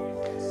 name.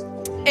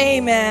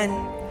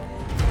 Amen.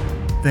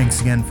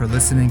 Thanks again for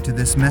listening to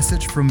this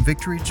message from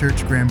Victory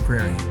Church Grand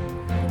Prairie.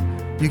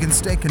 You can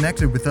stay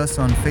connected with us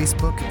on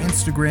Facebook,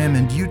 Instagram,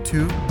 and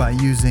YouTube by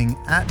using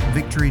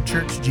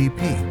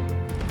 @VictoryChurchGP.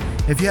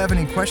 If you have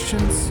any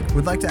questions,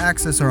 would like to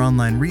access our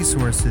online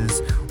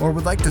resources, or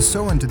would like to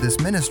sow into this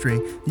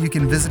ministry, you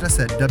can visit us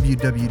at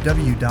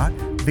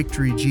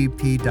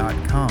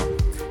www.victorygp.com.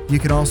 You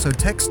can also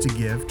text to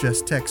give.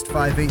 Just text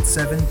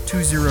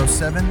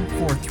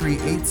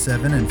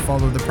 587-207-4387 and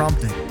follow the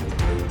prompting.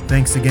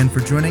 Thanks again for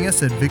joining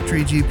us at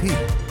Victory GP.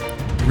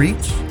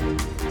 Reach,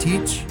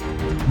 teach,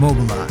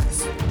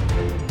 mobilize.